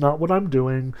 But that's not what I'm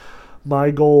doing.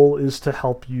 My goal is to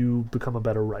help you become a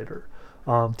better writer,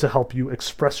 to help you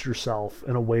express yourself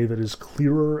in a way that is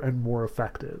clearer and more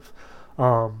effective.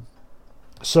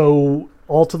 So,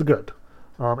 all to the good.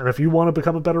 And if you want to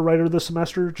become a better writer this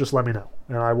semester, just let me know,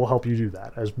 and I will help you do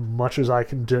that as much as I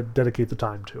can dedicate the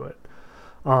time to it.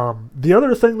 The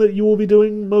other thing that you will be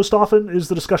doing most often is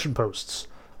the discussion posts.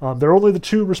 There are only the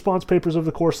 2 response papers of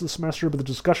the course of the semester, but the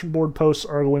discussion board posts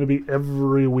are going to be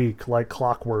every week, like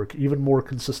clockwork, even more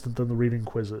consistent than the reading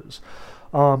quizzes.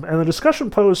 And the discussion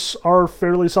posts are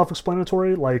fairly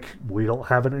self-explanatory, we don't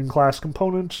have an in-class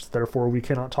component, therefore we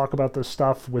cannot talk about this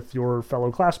stuff with your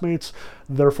fellow classmates,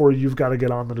 therefore you've got to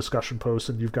get on the discussion posts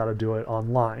and you've got to do it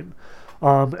online.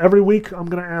 Every week I'm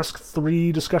going to ask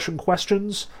 3 discussion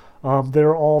questions.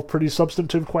 They're all pretty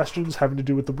substantive questions having to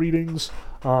do with the readings.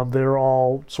 They're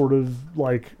all sort of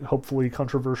hopefully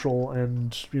controversial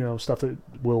and, stuff that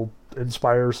will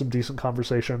inspire some decent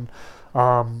conversation.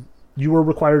 You are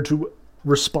required to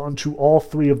respond to all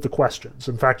 3 of the questions.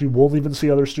 In fact, you won't even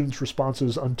see other students'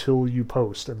 responses until you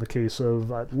post, in the case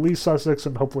of at least Sussex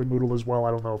and hopefully Moodle as well.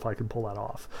 I don't know if I can pull that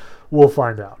off. We'll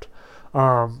find out.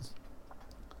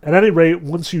 At any rate,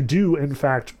 once you do, in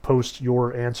fact, post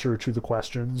your answer to the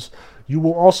questions, you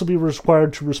will also be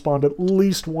required to respond at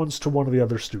least once to one of the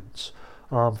other students.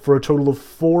 For a total of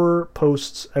 4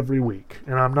 posts every week.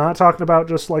 And I'm not talking about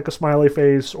just like a smiley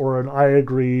face or an I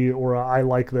agree or a I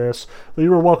like this, but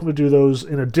you are welcome to do those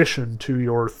in addition to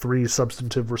your 3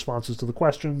 substantive responses to the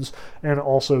questions and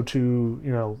also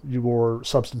to, your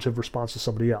substantive response to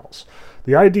somebody else.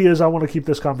 The idea is I want to keep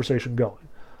this conversation going.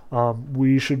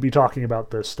 We should be talking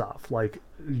about this stuff. Like,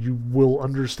 you will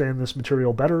understand this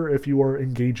material better if you are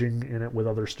engaging in it with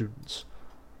other students.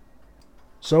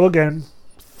 So again,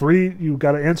 you've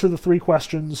got to answer the 3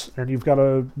 questions, and you've got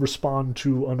to respond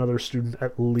to another student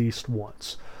at least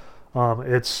once.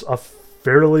 It's a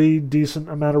fairly decent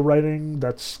amount of writing.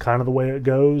 That's kind of the way it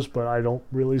goes, but I don't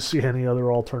really see any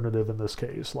other alternative in this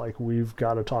case. Like, we've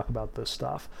got to talk about this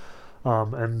stuff.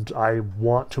 And I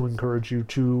want to encourage you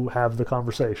to have the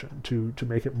conversation, to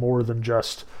make it more than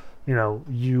just,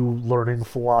 you learning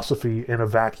philosophy in a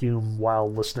vacuum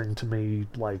while listening to me,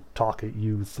 talk at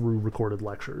you through recorded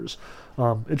lectures.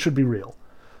 It should be real.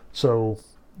 So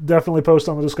definitely post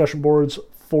on the discussion boards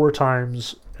 4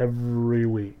 times every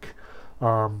week.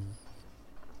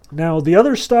 Now, the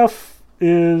other stuff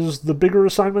is the bigger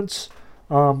assignments.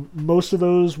 Most of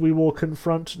those we will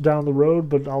confront down the road,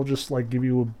 but I'll just give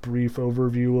you a brief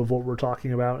overview of what we're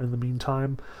talking about in the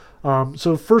meantime.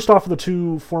 So first off, the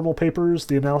 2 formal papers,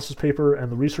 the analysis paper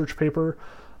and the research paper.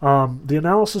 The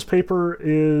analysis paper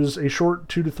is a short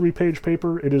 2 to 3 page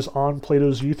paper. It is on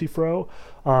Plato's Euthyphro.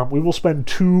 We will spend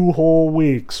 2 whole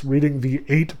weeks reading the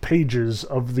 8 pages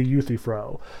of the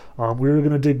Euthyphro. We're going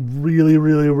to dig really,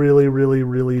 really, really, really,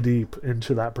 really deep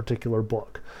into that particular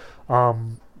book.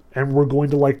 And we're going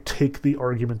to take the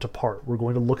argument apart. We're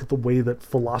going to look at the way that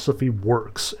philosophy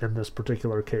works in this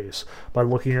particular case by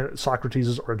looking at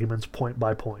Socrates' arguments point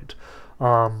by point.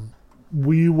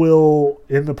 We will,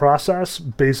 in the process,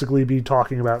 basically be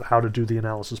talking about how to do the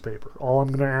analysis paper. All I'm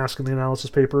going to ask in the analysis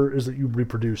paper is that you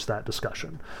reproduce that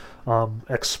discussion.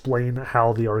 Explain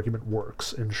how the argument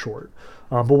works, in short.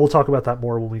 But we'll talk about that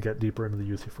more when we get deeper into the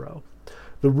Euthyphro.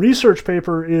 The research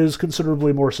paper is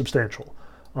considerably more substantial.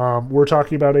 We're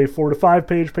talking about a 4 to 5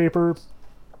 page paper.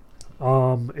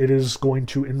 It is going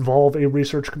to involve a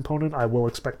research component. I will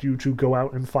expect you to go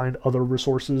out and find other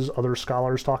resources, other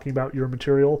scholars talking about your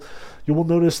material. You will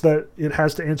notice that it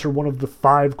has to answer one of the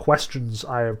 5 questions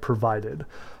I have provided.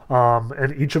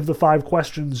 And each of the 5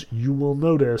 questions, you will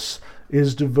notice,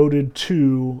 is devoted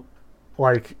to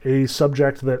a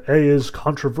subject that A, is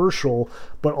controversial,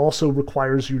 but also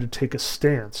requires you to take a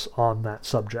stance on that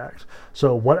subject.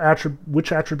 So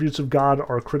which attributes of God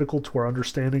are critical to our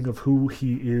understanding of who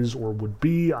he is or would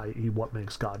be, i.e. what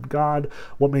makes God God,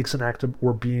 what makes an act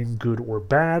or being good or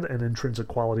bad, an intrinsic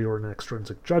quality or an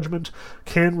extrinsic judgment.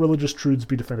 Can religious truths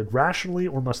be defended rationally,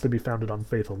 or must they be founded on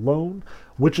faith alone?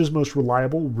 Which is most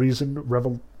reliable, reason,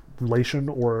 revelation,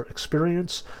 or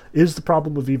experience? Is the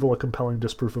problem of evil a compelling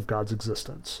disproof of God's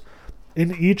existence?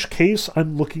 In each case,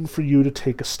 I'm looking for you to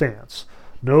take a stance.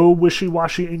 No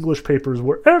wishy-washy English papers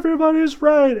where everybody's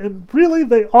right and really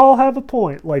they all have a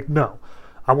point. No.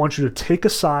 I want you to take a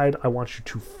side. I want you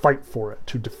to fight for it,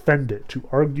 to defend it, to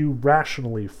argue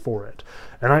rationally for it.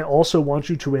 And I also want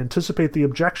you to anticipate the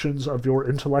objections of your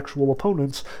intellectual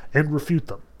opponents and refute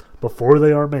them before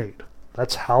they are made.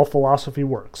 That's how philosophy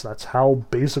works. That's how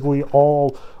basically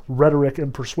all rhetoric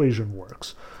and persuasion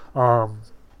works.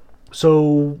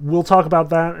 So we'll talk about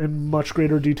that in much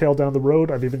greater detail down the road.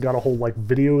 I've even got a whole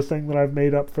video thing that I've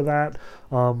made up for that.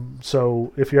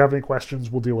 So if you have any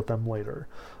questions, we'll deal with them later.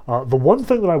 The one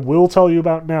thing that I will tell you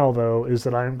about now, though, is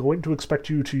that I am going to expect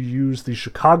you to use the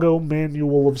Chicago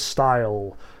Manual of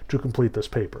Style to complete this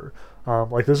paper.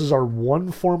 This is our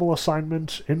one formal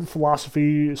assignment in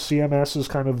philosophy. CMS is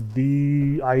kind of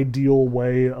the ideal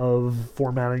way of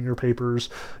formatting your papers.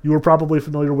 You are probably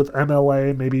familiar with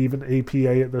MLA, maybe even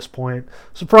APA at this point.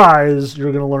 Surprise,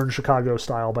 you're going to learn Chicago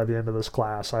style by the end of this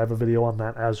class. I have a video on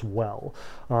that as well.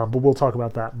 But we'll talk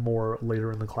about that more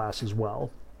later in the class as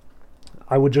well.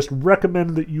 I would just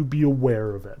recommend that you be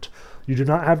aware of it. You do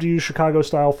not have to use Chicago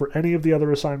style for any of the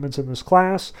other assignments in this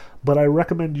class, but I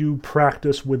recommend you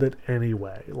practice with it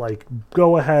anyway.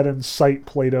 Go ahead and cite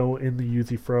Plato in the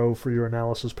Euthyphro for your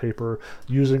analysis paper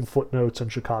using footnotes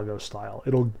and Chicago style.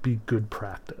 It'll be good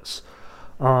practice.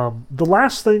 The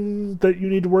last thing that you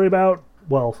need to worry about,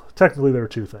 well, technically there are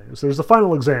 2 things. There's the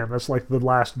final exam. That's the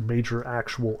last major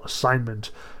actual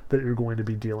assignment that you're going to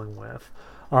be dealing with.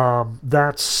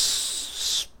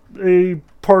 That's a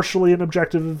partially an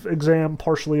objective exam,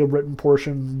 partially a written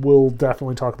portion. We'll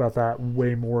definitely talk about that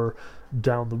way more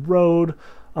down the road.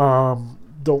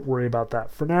 Don't worry about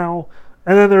that for now.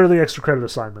 And then there are the extra credit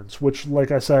assignments, which, like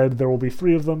I said, there will be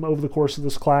 3 of them over the course of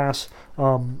this class.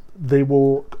 They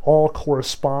will all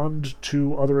correspond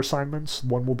to other assignments.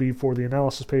 One will be for the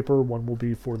analysis paper, one will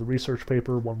be for the research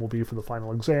paper, one will be for the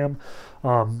final exam.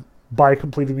 By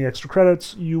completing the extra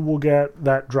credits, you will get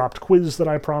that dropped quiz that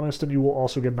I promised, and you will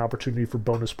also get an opportunity for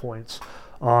bonus points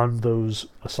on those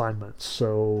assignments.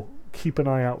 So keep an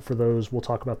eye out for those. We'll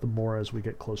talk about them more as we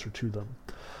get closer to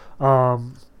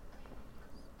them.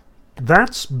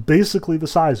 That's basically the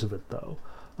size of it, though.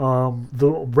 The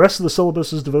rest of the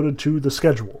syllabus is devoted to the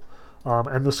schedule.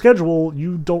 And the schedule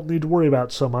you don't need to worry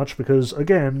about so much because,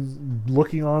 again,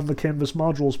 looking on the Canvas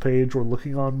modules page or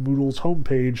looking on Moodle's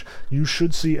homepage, you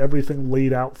should see everything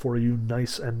laid out for you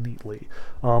nice and neatly,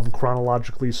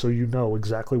 chronologically, so you know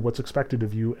exactly what's expected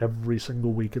of you every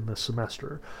single week in this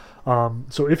semester.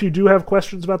 So if you do have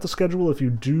questions about the schedule, if you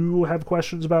do have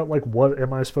questions about, like, what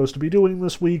am I supposed to be doing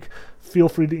this week, feel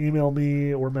free to email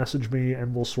me or message me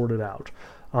and we'll sort it out.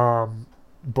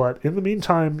 But in the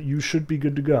meantime, you should be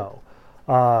good to go.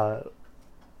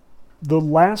 The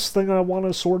last thing I want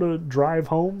to sort of drive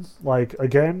home, like,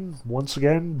 once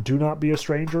again, do not be a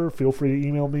stranger. Feel free to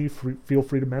email me. Feel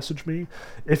free to message me.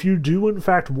 If you do, in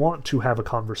fact, want to have a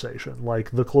conversation, like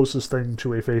the closest thing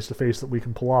to a face-to-face that we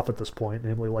can pull off at this point,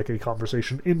 namely like a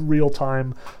conversation in real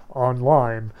time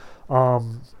online,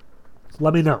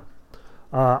 let me know.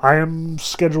 I am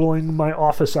scheduling my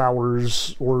office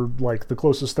hours, or like the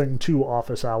closest thing to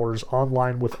office hours,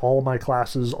 online with all my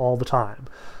classes all the time.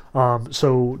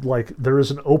 So, like, there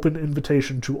is an open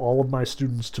invitation to all of my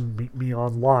students to meet me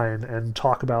online and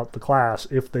talk about the class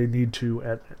if they need to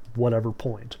at whatever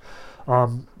point.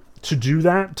 To do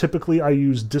that, typically I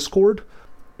use Discord.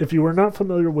 If you are not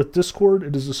familiar with Discord,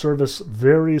 it is a service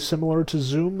very similar to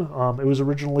Zoom. It was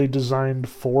originally designed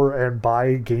for and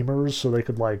by gamers so they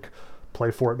could, like, play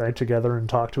Fortnite together and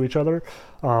talk to each other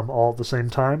all at the same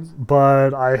time.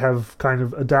 But I have kind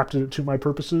of adapted it to my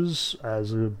purposes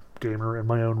as a gamer in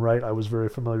my own right. I was very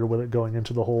familiar with it going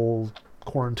into the whole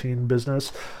quarantine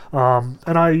business. And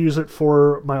I use it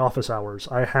for my office hours.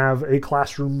 I have a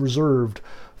classroom reserved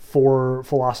for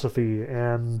philosophy,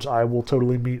 and I will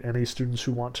totally meet any students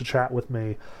who want to chat with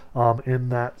me in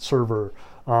that server.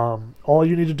 All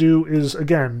you need to do is,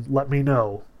 again, let me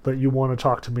know that you want to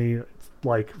talk to me,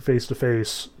 like,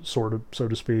 face-to-face, sort of, so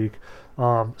to speak,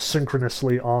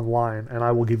 synchronously online, and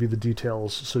I will give you the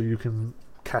details so you can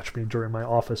catch me during my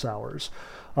office hours.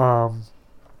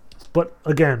 But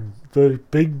again, the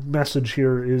big message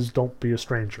here is don't be a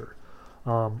stranger.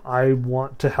 I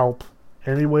want to help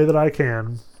any way that I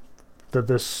can that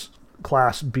this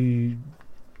class be,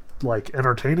 like,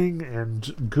 entertaining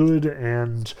and good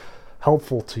and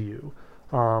helpful to you.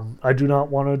 I do not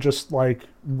want to just, like,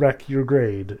 wreck your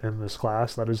grade in this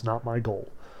class. That is not my goal.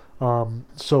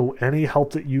 So any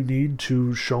help that you need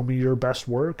to show me your best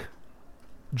work,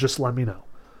 just let me know.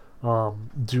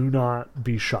 Do not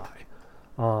be shy.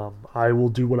 I will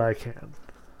do what I can.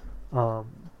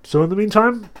 So in the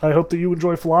meantime, I hope that you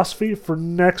enjoy philosophy. For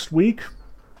next week,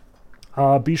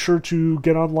 be sure to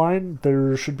get online.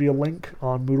 There should be a link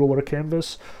on Moodle or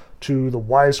Canvas to the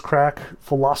Wisecrack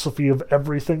Philosophy of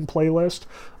Everything playlist.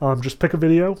 Just pick a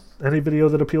video, any video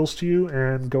that appeals to you,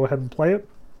 and go ahead and play it.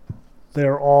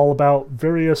 They're all about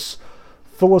various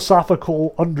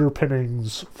philosophical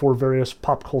underpinnings for various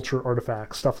pop culture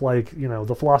artifacts. Stuff like, you know,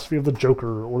 the philosophy of the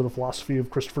Joker, or the philosophy of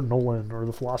Christopher Nolan, or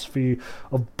the philosophy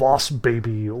of Boss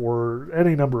Baby, or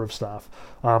any number of stuff.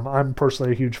 I'm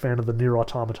personally a huge fan of the Nier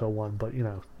Automata one, but, you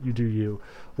know, you do you.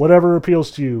 Whatever appeals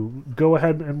to you, go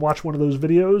ahead and watch one of those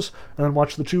videos, and then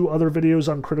watch the 2 other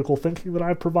videos on critical thinking that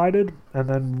I've provided, and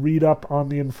then read up on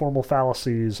the informal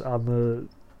fallacies on the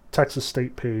Texas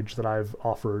State page that I've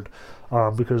offered,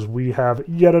 because we have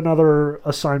yet another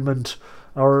assignment.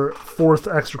 Our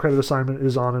 4th extra credit assignment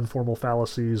is on informal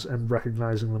fallacies and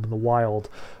recognizing them in the wild,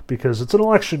 because it's an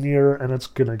election year and it's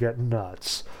gonna get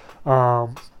nuts.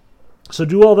 So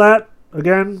do all that.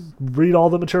 Again, read all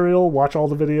the material, watch all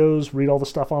the videos, read all the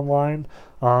stuff online,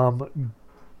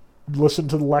 listen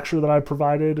to the lecture that I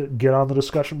provided, get on the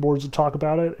discussion boards and talk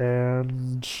about it,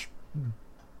 and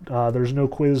there's no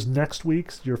quiz next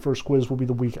week. Your first quiz will be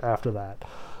the week after that.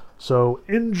 So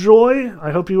enjoy.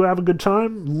 I hope you have a good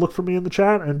time. Look for me in the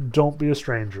chat, and don't be a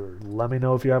stranger. Let me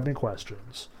know if you have any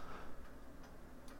questions.